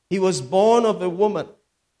 He was born of a woman.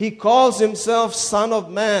 He calls himself Son of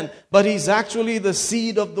Man, but he's actually the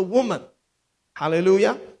seed of the woman.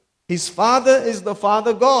 Hallelujah. His father is the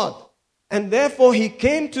Father God. And therefore he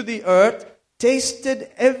came to the earth, tasted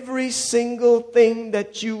every single thing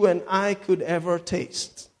that you and I could ever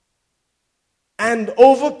taste, and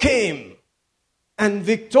overcame and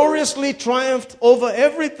victoriously triumphed over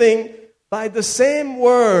everything by the same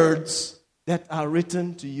words that are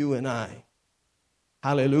written to you and I.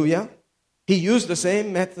 Hallelujah. He used the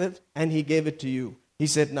same method and he gave it to you. He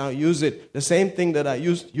said, now use it. The same thing that I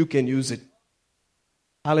used, you can use it.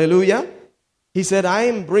 Hallelujah. He said, I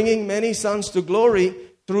am bringing many sons to glory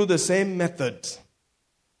through the same method.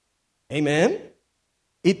 Amen.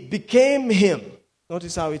 It became him.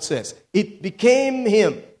 Notice how it says. It became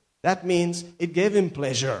him. That means it gave him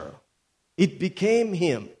pleasure. It became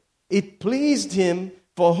him. It pleased him,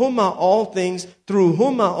 for whom are all things, through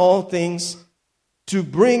whom are all things, to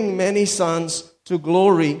bring many sons to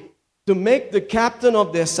glory, to make the captain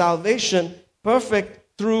of their salvation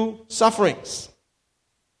perfect through sufferings.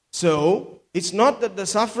 So, it's not that the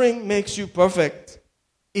suffering makes you perfect.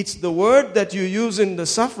 It's the word that you use in the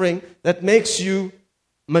suffering that makes you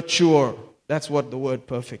mature. That's what the word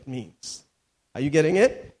perfect means. Are you getting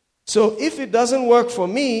it? So if it doesn't work for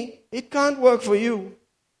me, it can't work for you.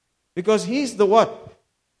 Because he's the what?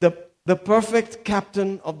 The perfect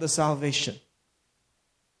captain of the salvation.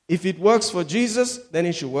 If it works for Jesus, then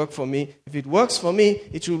it should work for me. If it works for me,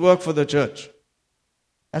 it should work for the church.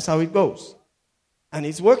 That's how it goes. And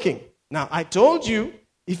it's working. Now, I told you,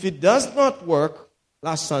 if it does not work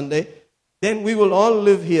last Sunday, then we will all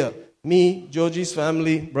live here. Me, Georgie's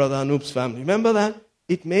family, Brother Anoop's family. Remember that?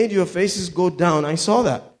 It made your faces go down. I saw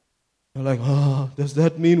that. You're like, does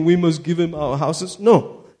that mean we must give him our houses?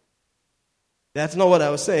 No. That's not what I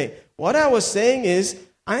was saying. What I was saying is,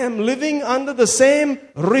 I am living under the same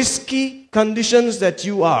risky conditions that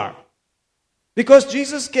you are. Because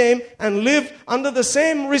Jesus came and lived under the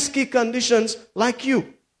same risky conditions like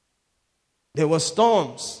you. There were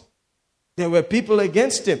storms. There were people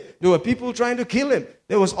against him. There were people trying to kill him.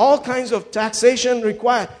 There was all kinds of taxation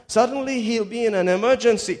required. Suddenly he'll be in an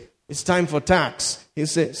emergency. It's time for tax. He'll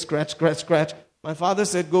say, scratch, scratch, scratch. My father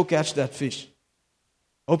said, go catch that fish.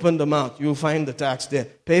 Open the mouth. You'll find the tax there.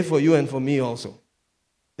 Pay for you and for me also.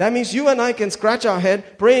 That means you and I can scratch our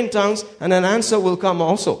head, pray in tongues, and an answer will come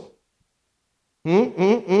also.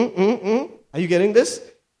 Are you getting this?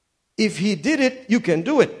 If he did it, you can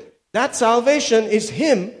do it. That salvation is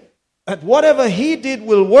him. That whatever he did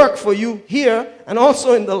will work for you here and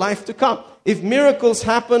also in the life to come. If miracles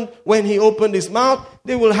happened when he opened his mouth,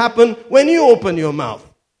 they will happen when you open your mouth.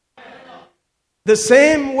 The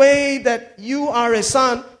same way that you are a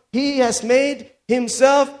son, he has made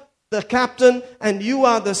himself the captain, and you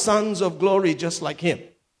are the sons of glory just like him.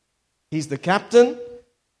 He's the captain,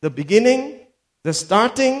 the beginning, the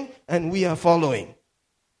starting, and we are following.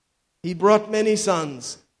 He brought many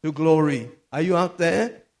sons to glory. Are you out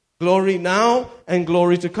there? Glory now and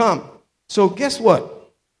glory to come. So guess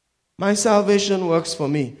what? My salvation works for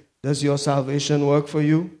me. Does your salvation work for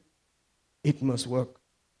you? It must work.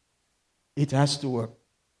 It has to work.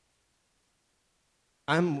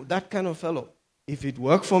 I'm that kind of fellow. If it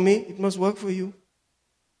worked for me, it must work for you.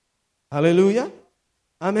 Hallelujah.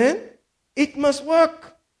 Amen. It must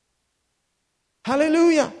work.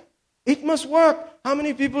 Hallelujah. It must work. How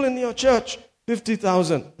many people in your church?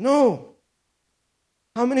 50,000. No.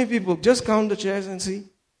 How many people? Just count the chairs and see.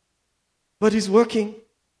 But it's working.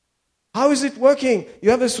 How is it working? You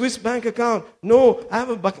have a Swiss bank account. No, I have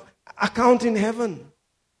an account in heaven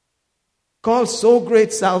called So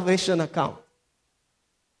Great Salvation Account.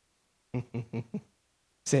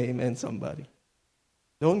 Say amen, somebody.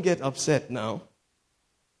 Don't get upset now.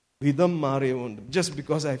 Just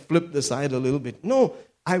because I flipped the side a little bit. No,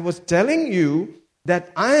 I was telling you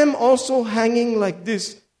that I am also hanging like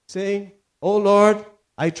this, saying, oh Lord,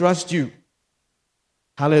 I trust you.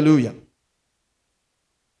 Hallelujah.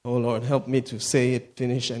 Oh Lord, help me to say it,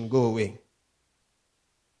 finish, and go away.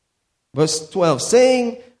 Verse 12,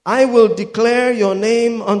 saying, I will declare your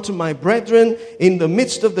name unto my brethren. In the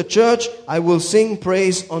midst of the church, I will sing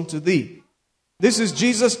praise unto thee. This is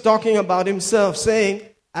Jesus talking about himself, saying,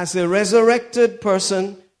 as a resurrected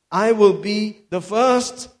person, I will be the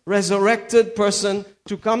first resurrected person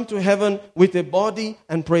to come to heaven with a body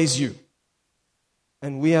and praise you.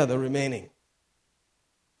 And we are the remaining.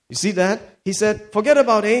 You see that? He said, forget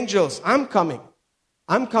about angels. I'm coming.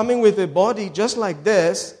 I'm coming with a body just like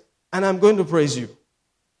this, and I'm going to praise you.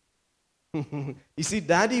 You see,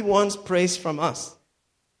 Daddy wants praise from us.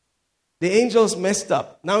 The angels messed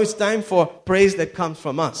up. Now it's time for praise that comes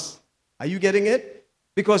from us. Are you getting it?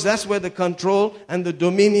 Because that's where the control and the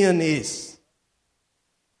dominion is.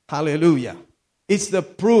 Hallelujah. It's the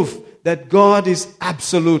proof that God is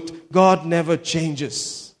absolute. God never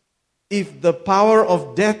changes. If the power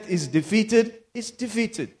of death is defeated, it's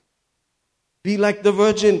defeated. Be like the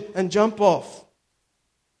virgin and jump off.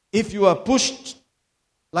 If you are pushed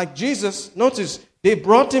like Jesus, notice, they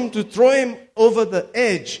brought him to throw him over the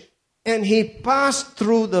edge, and he passed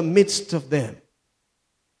through the midst of them.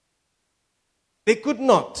 They could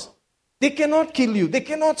not. They cannot kill you. They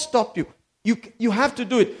cannot stop you. You have to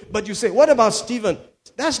do it. But you say, what about Stephen?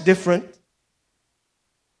 That's different.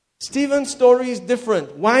 Stephen's story is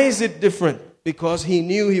different. Why is it different? Because he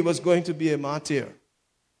knew he was going to be a martyr.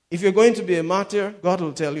 If you're going to be a martyr, God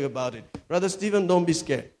will tell you about it. Brother Stephen, don't be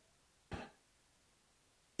scared.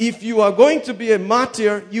 If you are going to be a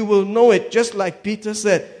martyr, you will know it, just like Peter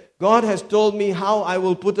said. God has told me how I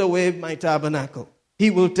will put away my tabernacle. He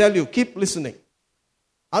will tell you. Keep listening.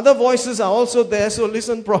 Other voices are also there, so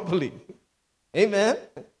listen properly. Amen?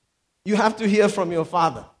 You have to hear from your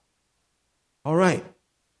Father. All right.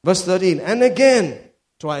 Verse 13. And again,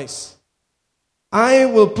 twice. I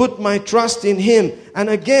will put my trust in him. And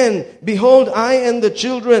again, behold, I and the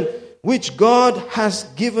children which God has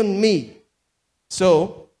given me.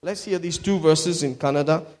 So, let's hear these two verses in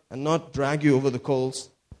Kannada and not drag you over the coals.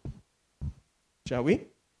 Shall we?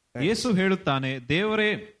 ಯೇಸು ಹೇಳುತ್ತಾನೆ,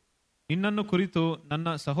 ದೇವರೇ, ನಿನ್ನನ್ನು ಕುರಿತು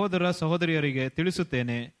ನನ್ನ ಸಹೋದರ ಸಹೋದರಿಯರಿಗೆ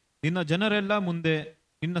ತಿಳಿಸುತ್ತೇನೆ. ನಿನ್ನ ಜನರೆಲ್ಲ ಮುಂದೆ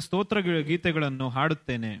ನಿನ್ನ ಸ್ತೋತ್ರ ಗೀತೆಗಳನ್ನು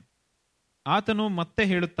ಹಾಡುತ್ತೇನೆ. ಆತನು ಮತ್ತೆ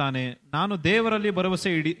ಹೇಳುತ್ತಾನೆ, ನಾನು ದೇವರಲ್ಲಿ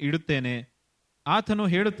ಭರವಸೆ ಇಡುತ್ತೇನೆ. ಆತನು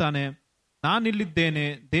ಹೇಳುತ್ತಾನೆ, ನಾನಿಲ್ಲಿದ್ದೇನೆ.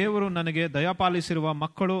 ದೇವರು ನನಗೆ ದಯಪಾಲಿಸಿರುವ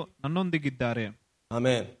ಮಕ್ಕಳು ನನ್ನೊಂದಿಗಿದ್ದಾರೆ.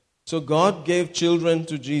 Amen. So God gave children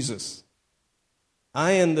to Jesus.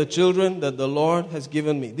 I and the children that the Lord has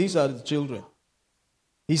given me. These are the children.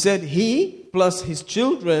 He said he plus his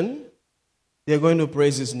children, they're going to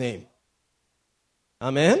praise his name.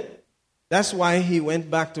 Amen. That's why he went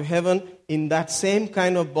back to heaven in that same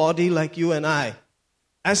kind of body like you and I.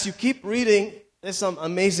 As you keep reading, there's some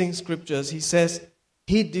amazing scriptures. He says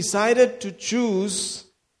he decided to choose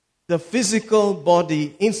the physical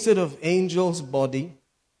body instead of angel's body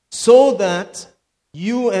so that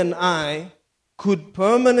you and I could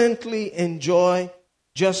permanently enjoy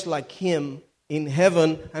just like him in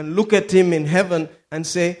heaven and look at him in heaven and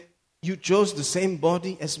say, you chose the same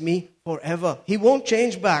body as me forever. He won't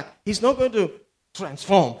change back. He's not going to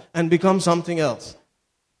transform and become something else.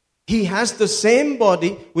 He has the same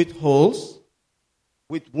body with holes,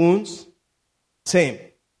 with wounds, same.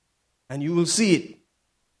 And you will see it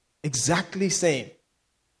exactly same.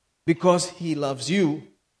 Because he loves you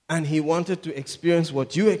and he wanted to experience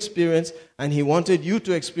what you experienced and he wanted you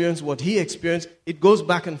to experience what he experienced. It goes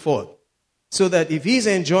back and forth. So that if he's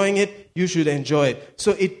enjoying it, you should enjoy it.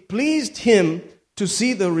 So it pleased him to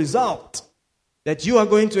see the result. That you are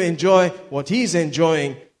going to enjoy what he's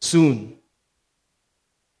enjoying soon.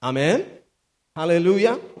 Amen?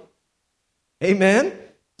 Hallelujah? Amen?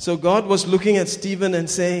 So God was looking at Stephen and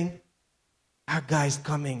saying, that guy's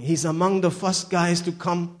coming. He's among the first guys to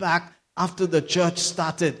come back after the church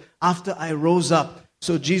started, after I rose up.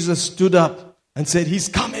 So Jesus stood up and said, he's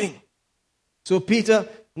coming. So Peter,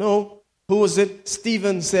 no. Who was it?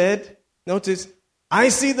 Stephen said, notice, I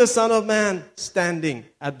see the Son of Man standing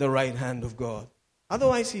at the right hand of God.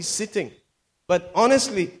 Otherwise, he's sitting. But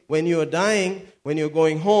honestly, when you're dying, when you're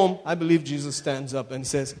going home, I believe Jesus stands up and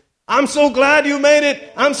says, I'm so glad you made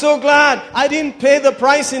it. I'm so glad I didn't pay the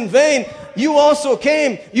price in vain. You also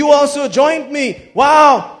came. You also joined me.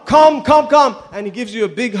 Wow, come. And he gives you a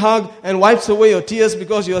big hug and wipes away your tears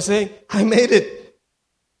because you're saying, I made it.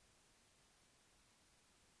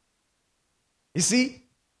 You see,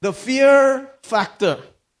 the fear factor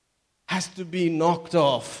has to be knocked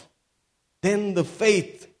off. Then the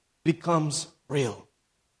faith becomes real.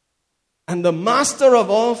 And the master of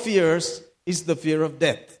all fears is the fear of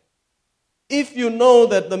death. If you know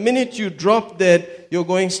that the minute you drop dead, you're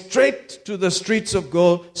going straight to the streets of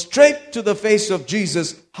gold, straight to the face of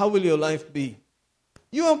Jesus, how will your life be?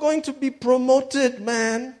 You are going to be promoted,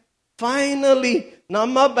 man. Finally,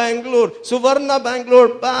 Namma Bangalore, Suvarna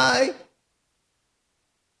Bangalore, bye.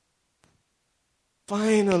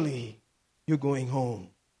 Finally, you're going home.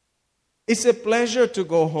 It's a pleasure to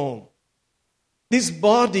go home. This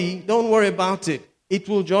body, don't worry about it. It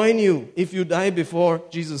will join you if you die before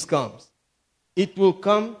Jesus comes. It will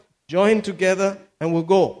come, join together, and we'll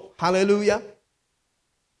go. Hallelujah.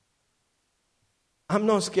 I'm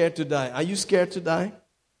not scared to die. Are you scared to die?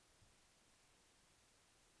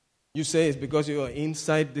 You say it's because you are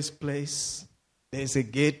inside this place. There's a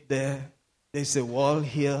gate there. There's a wall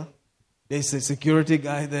here. There's a security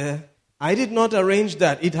guy there. I did not arrange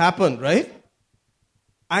that. It happened, right?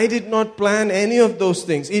 I did not plan any of those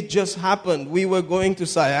things. It just happened. We were going to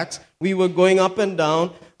SIAX. We were going up and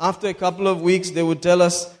down. After a couple of weeks, they would tell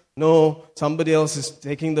us, No, somebody else is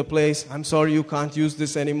taking the place. I'm sorry, you can't use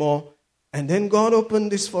this anymore. And then God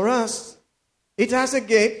opened this for us. It has a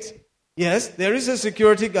gate. Yes, there is a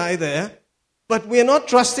security guy there. But we're not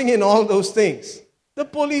trusting in all those things. The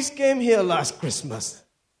police came here last Christmas.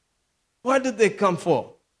 What did they come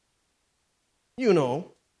for? You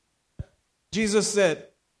know. Jesus said,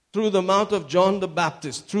 through the mouth of John the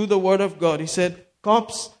Baptist, through the word of God, he said,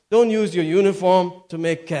 cops, don't use your uniform to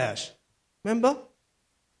make cash. Remember?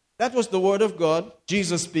 That was the word of God,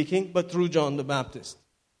 Jesus speaking, but through John the Baptist.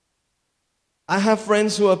 I have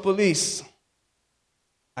friends who are police.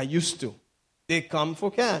 I used to. They come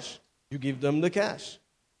for cash. You give them the cash.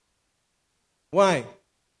 Why?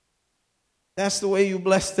 That's the way you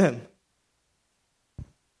bless them.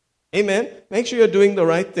 Amen. Make sure you're doing the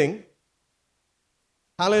right thing.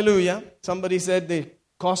 Hallelujah. Somebody said they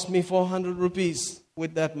cost me 400 rupees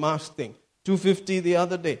with that mask thing. 250 the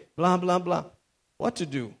other day. Blah, blah, blah. What to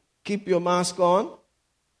do? Keep your mask on.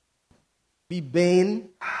 Be vain.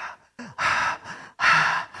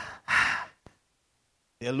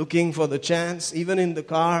 They're looking for the chance, even in the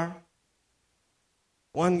car.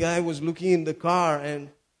 One guy was looking in the car and,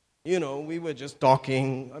 we were just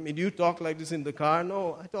talking. I mean, do you talk like this in the car?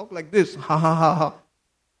 No, I talk like this. Ha, ha, ha, ha.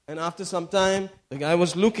 And after some time, the guy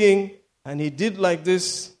was looking and he did like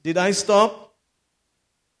this. Did I stop?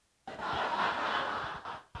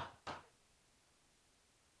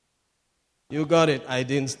 You got it. I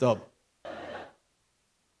didn't stop.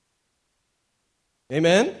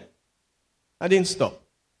 Amen? I didn't stop.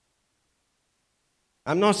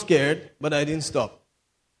 I'm not scared, but I didn't stop.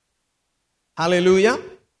 Hallelujah.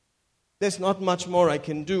 There's not much more I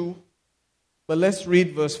can do, but let's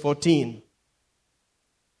read verse 14.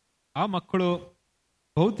 ಆ ಮಕ್ಕಳು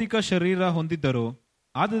ಭೌತಿಕ ಶರೀರ ಹೊಂದಿದ್ದರು.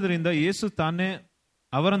 ಆದುದರಿಂದ ಯೇಸು ತಾನೇ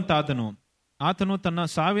ಅವರಂತಾದನು. ಆತನು ತನ್ನ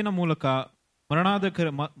ಸಾವಿನ ಮೂಲಕ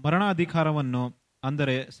ಮರಣಾಧಿಕಾರವನ್ನು,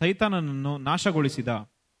 ಅಂದರೆ ಸೈತಾನನನ್ನು ನಾಶಗೊಳಿಸಿದ.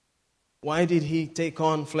 Why did he take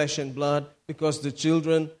on flesh and blood? Because the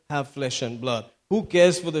children have flesh and blood. Who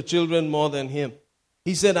cares for the children more than him?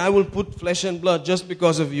 He said, I will put flesh and blood just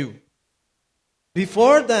because of you.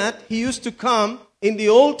 Before that, he used to come in the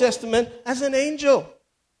Old Testament as an angel.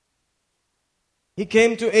 He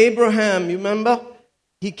came to Abraham, you remember?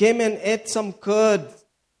 He came and ate some curd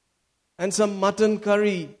and some mutton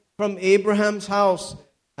curry from Abraham's house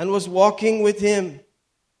and was walking with him.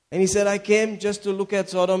 And he said, I came just to look at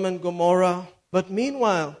Sodom and Gomorrah. But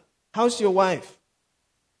meanwhile, how's your wife?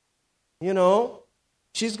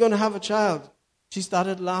 She's going to have a child. She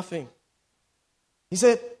started laughing. He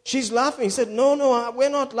said, she's laughing. He said, no, we're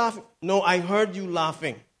not laughing. No, I heard you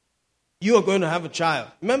laughing. You are going to have a child.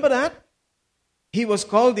 Remember that? He was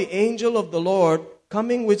called the angel of the Lord,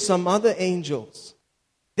 coming with some other angels.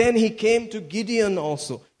 Then he came to Gideon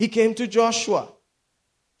also. He came to Joshua.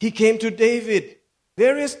 He came to David.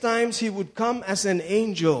 Various times he would come as an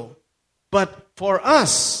angel. But for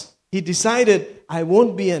us, he decided, I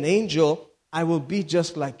won't be an angel. I will be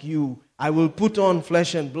just like you. I will put on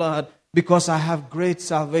flesh and blood because I have great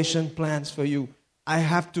salvation plans for you. I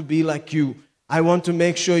have to be like you. I want to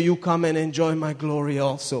make sure you come and enjoy my glory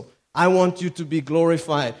also. I want you to be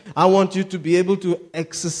glorified. I want you to be able to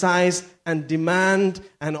exercise and demand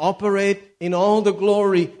and operate in all the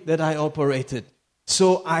glory that I operated.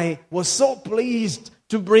 So I was so pleased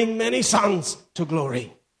to bring many sons to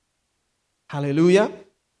glory. Hallelujah.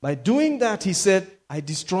 By doing that, he said, I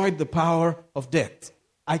destroyed the power of death.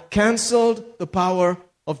 I canceled the power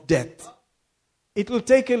of death. It will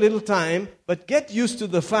take a little time, but get used to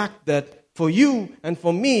the fact that for you and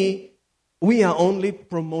for me, we are only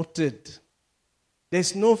promoted.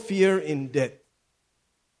 There's no fear in death.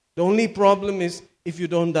 The only problem is if you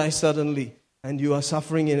don't die suddenly and you are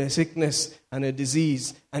suffering in a sickness and a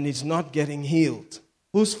disease and it's not getting healed.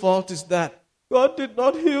 Whose fault is that? God did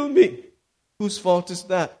not heal me. Whose fault is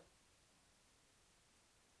that?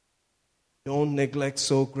 Don't neglect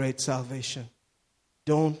so great salvation.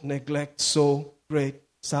 Don't neglect so great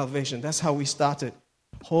salvation. That's how we started.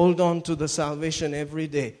 Hold on to the salvation every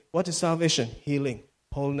day. What is salvation? Healing,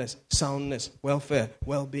 wholeness, soundness, welfare,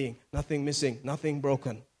 well-being, nothing missing, nothing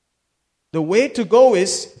broken. The way to go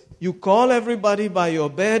is you call everybody by your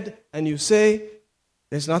bed and you say,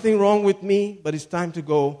 there's nothing wrong with me, but it's time to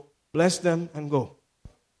go. Bless them and go.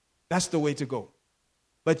 That's the way to go.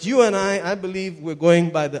 But you and I believe we're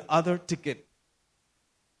going by the other ticket.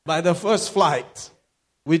 By the first flight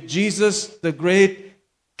with Jesus, the great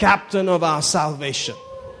captain of our salvation.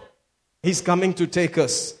 He's coming to take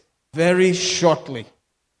us very shortly.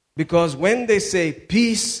 Because when they say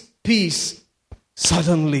peace, peace,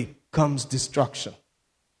 suddenly comes destruction.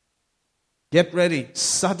 Get ready.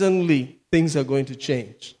 Suddenly things are going to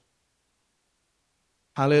change.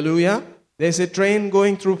 Hallelujah. There's a train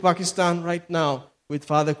going through Pakistan right now with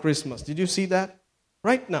Father Christmas. Did you see that?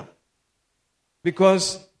 Right now.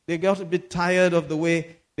 Because they got a bit tired of the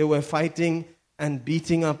way they were fighting and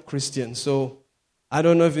beating up Christians. So I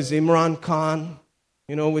don't know if it's Imran Khan,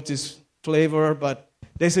 with his flavor, but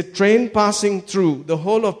there's a train passing through the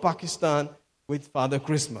whole of Pakistan with Father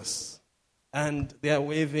Christmas. And they are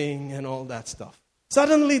waving and all that stuff.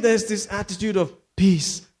 Suddenly there's this attitude of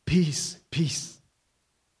peace, peace, peace.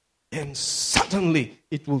 And suddenly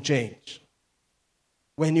it will change.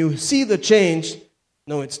 When you see the change,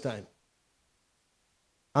 know it's time.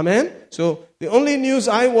 Amen? So the only news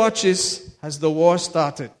I watch is, has the war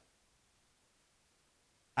started?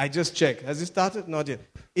 I just checked. Has it started? Not yet.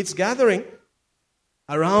 It's gathering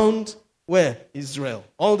around where? Israel.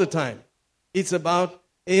 All the time. It's about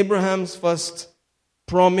Abraham's first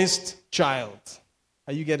promised child.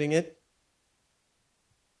 Are you getting it?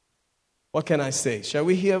 What can I say? Shall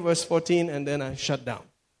we hear verse 14 and then I shut down?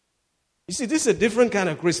 You see, this is a different kind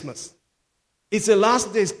of Christmas. It's a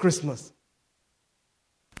last day's Christmas.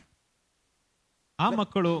 ಆ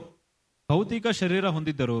ಮಕ್ಕಳು ಭೌತಿಕ ಶರೀರ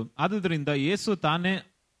ಹೊಂದಿದ್ದರು. ಆದುದರಿಂದ ಯೇಸು ತಾನೇ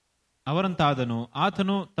ಅವರಂತಾದನು.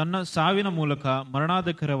 ಆತನು ತನ್ನ ಸಾವಿನ ಮೂಲಕ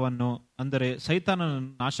ಮರಣಾಧಿಕಾರವನ್ನು, ಅಂದರೆ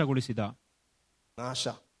ಸೈತಾನನನ್ನು ನಾಶಗೊಳಿಸಿದ.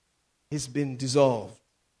 Nasha. He's been dissolved.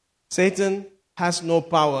 Satan has no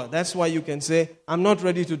power. That's why you can say, I'm not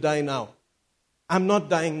ready to die now. I'm not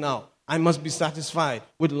dying now. I must be satisfied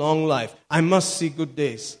with long life. I must see good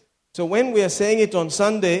days. So when we are saying it on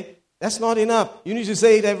Sunday, that's not enough. You need to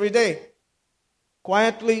say it every day.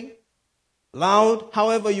 Quietly, loud,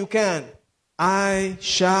 however you can. I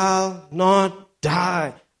shall not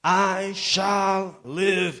die. I shall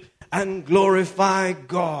live and glorify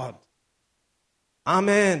God.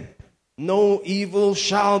 Amen. No evil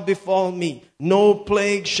shall befall me. No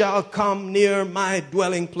plague shall come near my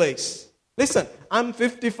dwelling place. Listen, I'm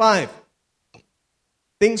 55.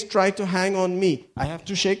 Things try to hang on me. I have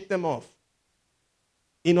to shake them off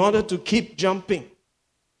in order to keep jumping.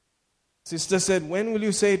 Sister said, when will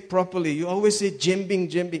you say it properly? You always say jimbing,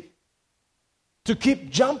 jimbing. To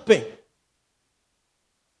keep jumping.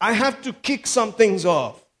 I have to kick some things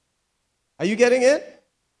off. Are you getting it?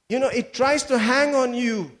 It tries to hang on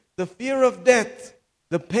you. The fear of death,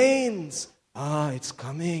 the pains. It's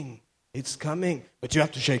coming. It's coming. But you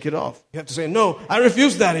have to shake it off. You have to say, no, I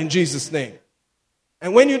refuse that in Jesus' name.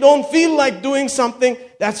 And when you don't feel like doing something,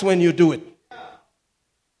 that's when you do it.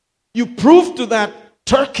 You prove to that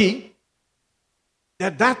turkey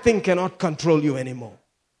that thing cannot control you anymore.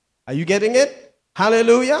 Are you getting it?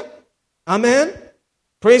 Hallelujah. Amen.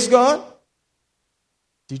 Praise God.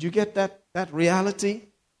 Did you get that reality?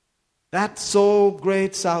 That so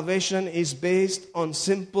great salvation is based on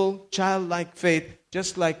simple childlike faith,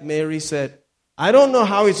 just like Mary said. I don't know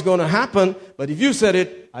how it's going to happen, but if you said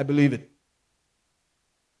it, I believe it.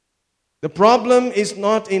 The problem is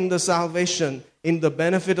not in the salvation, in the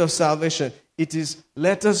benefit of salvation. It is,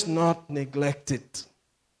 let us not neglect it.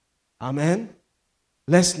 Amen?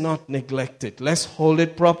 Let's not neglect it. Let's hold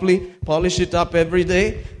it properly, polish it up every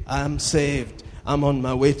day. I'm saved. I'm on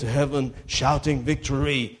my way to heaven, shouting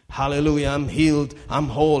victory. Hallelujah, I'm healed, I'm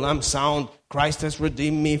whole, I'm sound. Christ has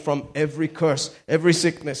redeemed me from every curse, every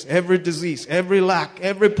sickness, every disease, every lack,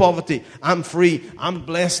 every poverty. I'm free. I'm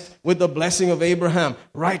blessed with the blessing of Abraham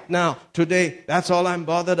right now, today. That's all I'm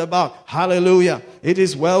bothered about. Hallelujah. It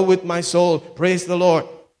is well with my soul. Praise the Lord.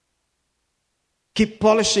 Keep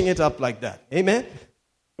polishing it up like that. Amen.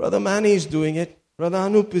 Brother Manny is doing it. Brother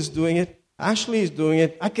Anup is doing it. Ashley is doing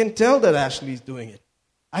it. I can tell that Ashley is doing it.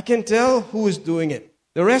 I can tell who is doing it.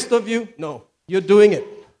 The rest of you, no, you're doing it.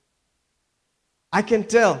 I can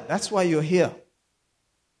tell. That's why you're here.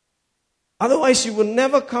 Otherwise, you will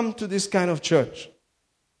never come to this kind of church.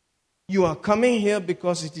 You are coming here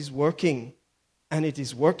because it is working, and it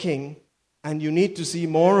is working, and you need to see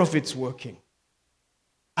more of its working.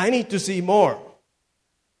 I need to see more.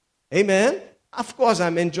 Amen? Of course,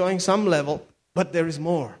 I'm enjoying some level, but there is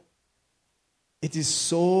more. It is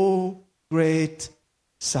so great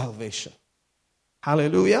salvation.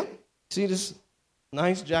 Hallelujah. See this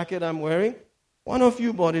nice jacket I'm wearing? One of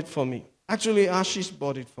you bought it for me. Actually, Ashish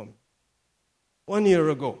bought it for me 1 year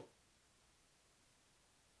ago.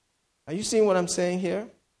 Are you seeing what I'm saying here?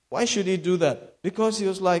 Why should he do that? Because he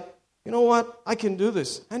was like, you know what? I can do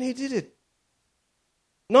this. And he did it.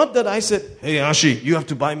 Not that I said, hey, Ashi, you have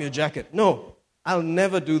to buy me a jacket. No, I'll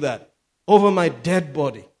never do that over my dead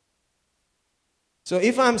body. So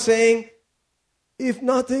if I'm saying, if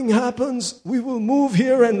nothing happens, we will move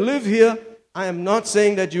here and live here, I am not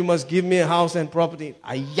saying that you must give me a house and property.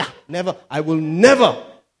 Never. I will never,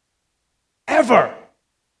 ever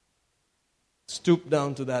Stoop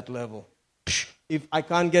down to that level. If I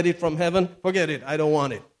can't get it from heaven, forget it. I don't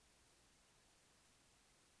want it.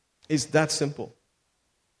 It's that simple.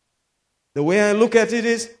 The way I look at it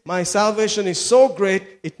is, my salvation is so great,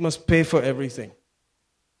 it must pay for everything.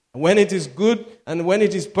 When it is good and when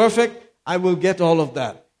it is perfect, I will get all of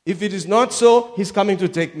that. If it is not so, He's coming to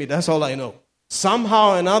take me. That's all I know.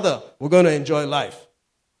 Somehow or another, we're going to enjoy life.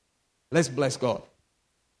 Let's bless God.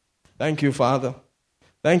 Thank you, Father.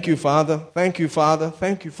 Thank you, Father. Thank you, Father.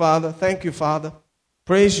 Thank you, Father. Thank you, Father.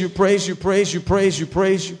 Praise you, praise you, praise you, praise you,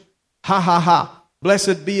 praise you. Ha, ha, ha.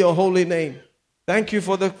 Blessed be your holy name. Thank you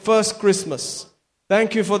for the first Christmas.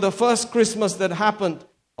 Thank you for the first Christmas that happened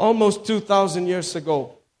almost 2,000 years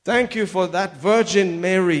ago. Thank you for that Virgin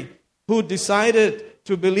Mary who decided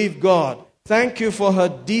to believe God. Thank you for her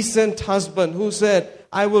decent husband who said,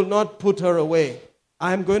 I will not put her away.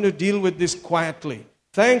 I am going to deal with this quietly.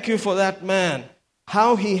 Thank you for that man,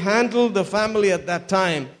 how he handled the family at that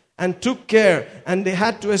time and took care, and they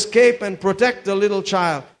had to escape and protect the little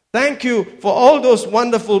child. Thank you for all those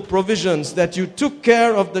wonderful provisions that you took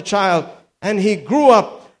care of the child, and he grew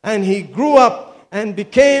up and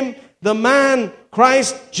became the man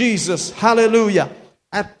Christ Jesus. Hallelujah.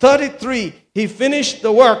 At 33, he finished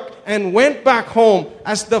the work and went back home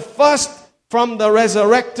as the first from the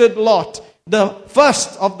resurrected lot, the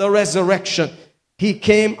first of the resurrection. He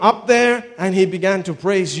came up there and he began to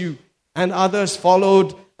praise you, and others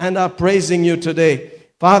followed and are praising you today.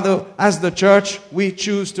 Father, as the church, we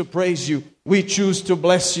choose to praise you. We choose to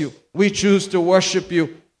bless you. We choose to worship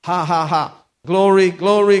you. Ha, ha, ha. Glory,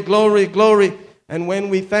 glory, glory, glory. And when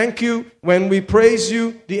we thank you, when we praise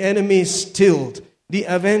you, the enemy is stilled. The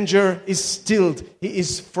avenger is stilled. He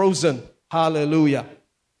is frozen. Hallelujah.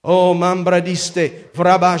 Oh, mambradiste,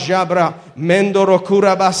 vrabajabra,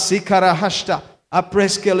 mendorokurabasicara hashta,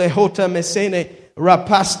 apreske lehota mesene,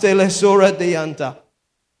 rapaste lesora deanta.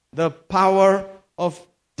 The power of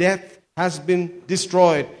death has been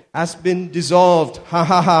destroyed, has been dissolved. Ha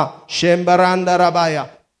ha ha. Shembaranda rabaya.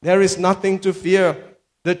 There is nothing to fear.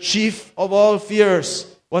 The chief of all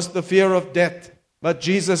fears was the fear of death. But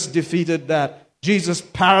Jesus defeated that. Jesus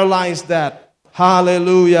paralyzed that.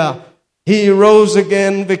 Hallelujah. He rose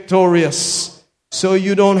again victorious. So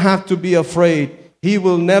you don't have to be afraid. He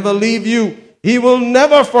will never leave you. He will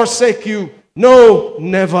never forsake you. No,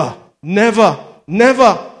 never, never,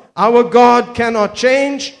 never. Our God cannot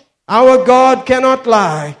change. Our God cannot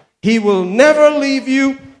lie. He will never leave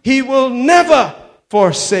you. He will never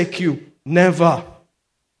forsake you. Never.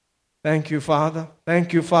 Thank you, Father.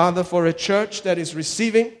 Thank you, Father, for a church that is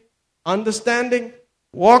receiving, understanding,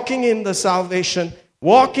 walking in the salvation,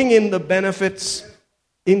 walking in the benefits,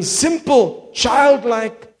 in simple,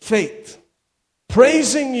 childlike faith,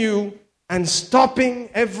 praising you and stopping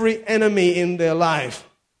every enemy in their life,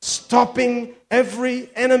 stopping every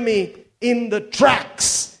enemy in the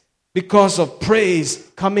tracks because of praise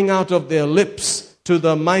coming out of their lips to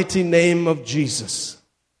the mighty name of Jesus.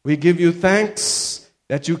 We give you thanks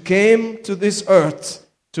that you came to this earth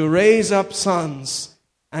to raise up sons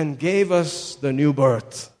and gave us the new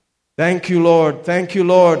birth. Thank you, Lord. Thank you,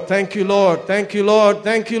 Lord. Thank you, Lord. Thank you, Lord.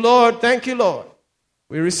 Thank you, Lord. Thank you, Lord.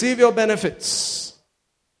 We receive your benefits.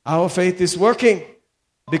 Our faith is working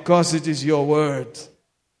because it is your word.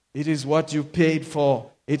 It is what you paid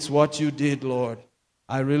for. It's what you did, Lord.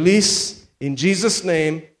 I release in Jesus'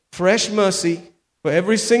 name fresh mercy for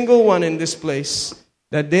every single one in this place,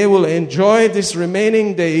 that they will enjoy these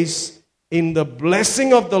remaining days in the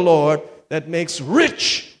blessing of the Lord that makes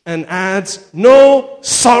rich and adds no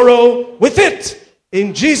sorrow with it.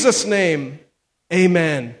 In Jesus' name,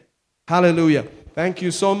 amen. Hallelujah. Thank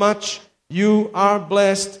you so much. You are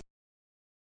blessed.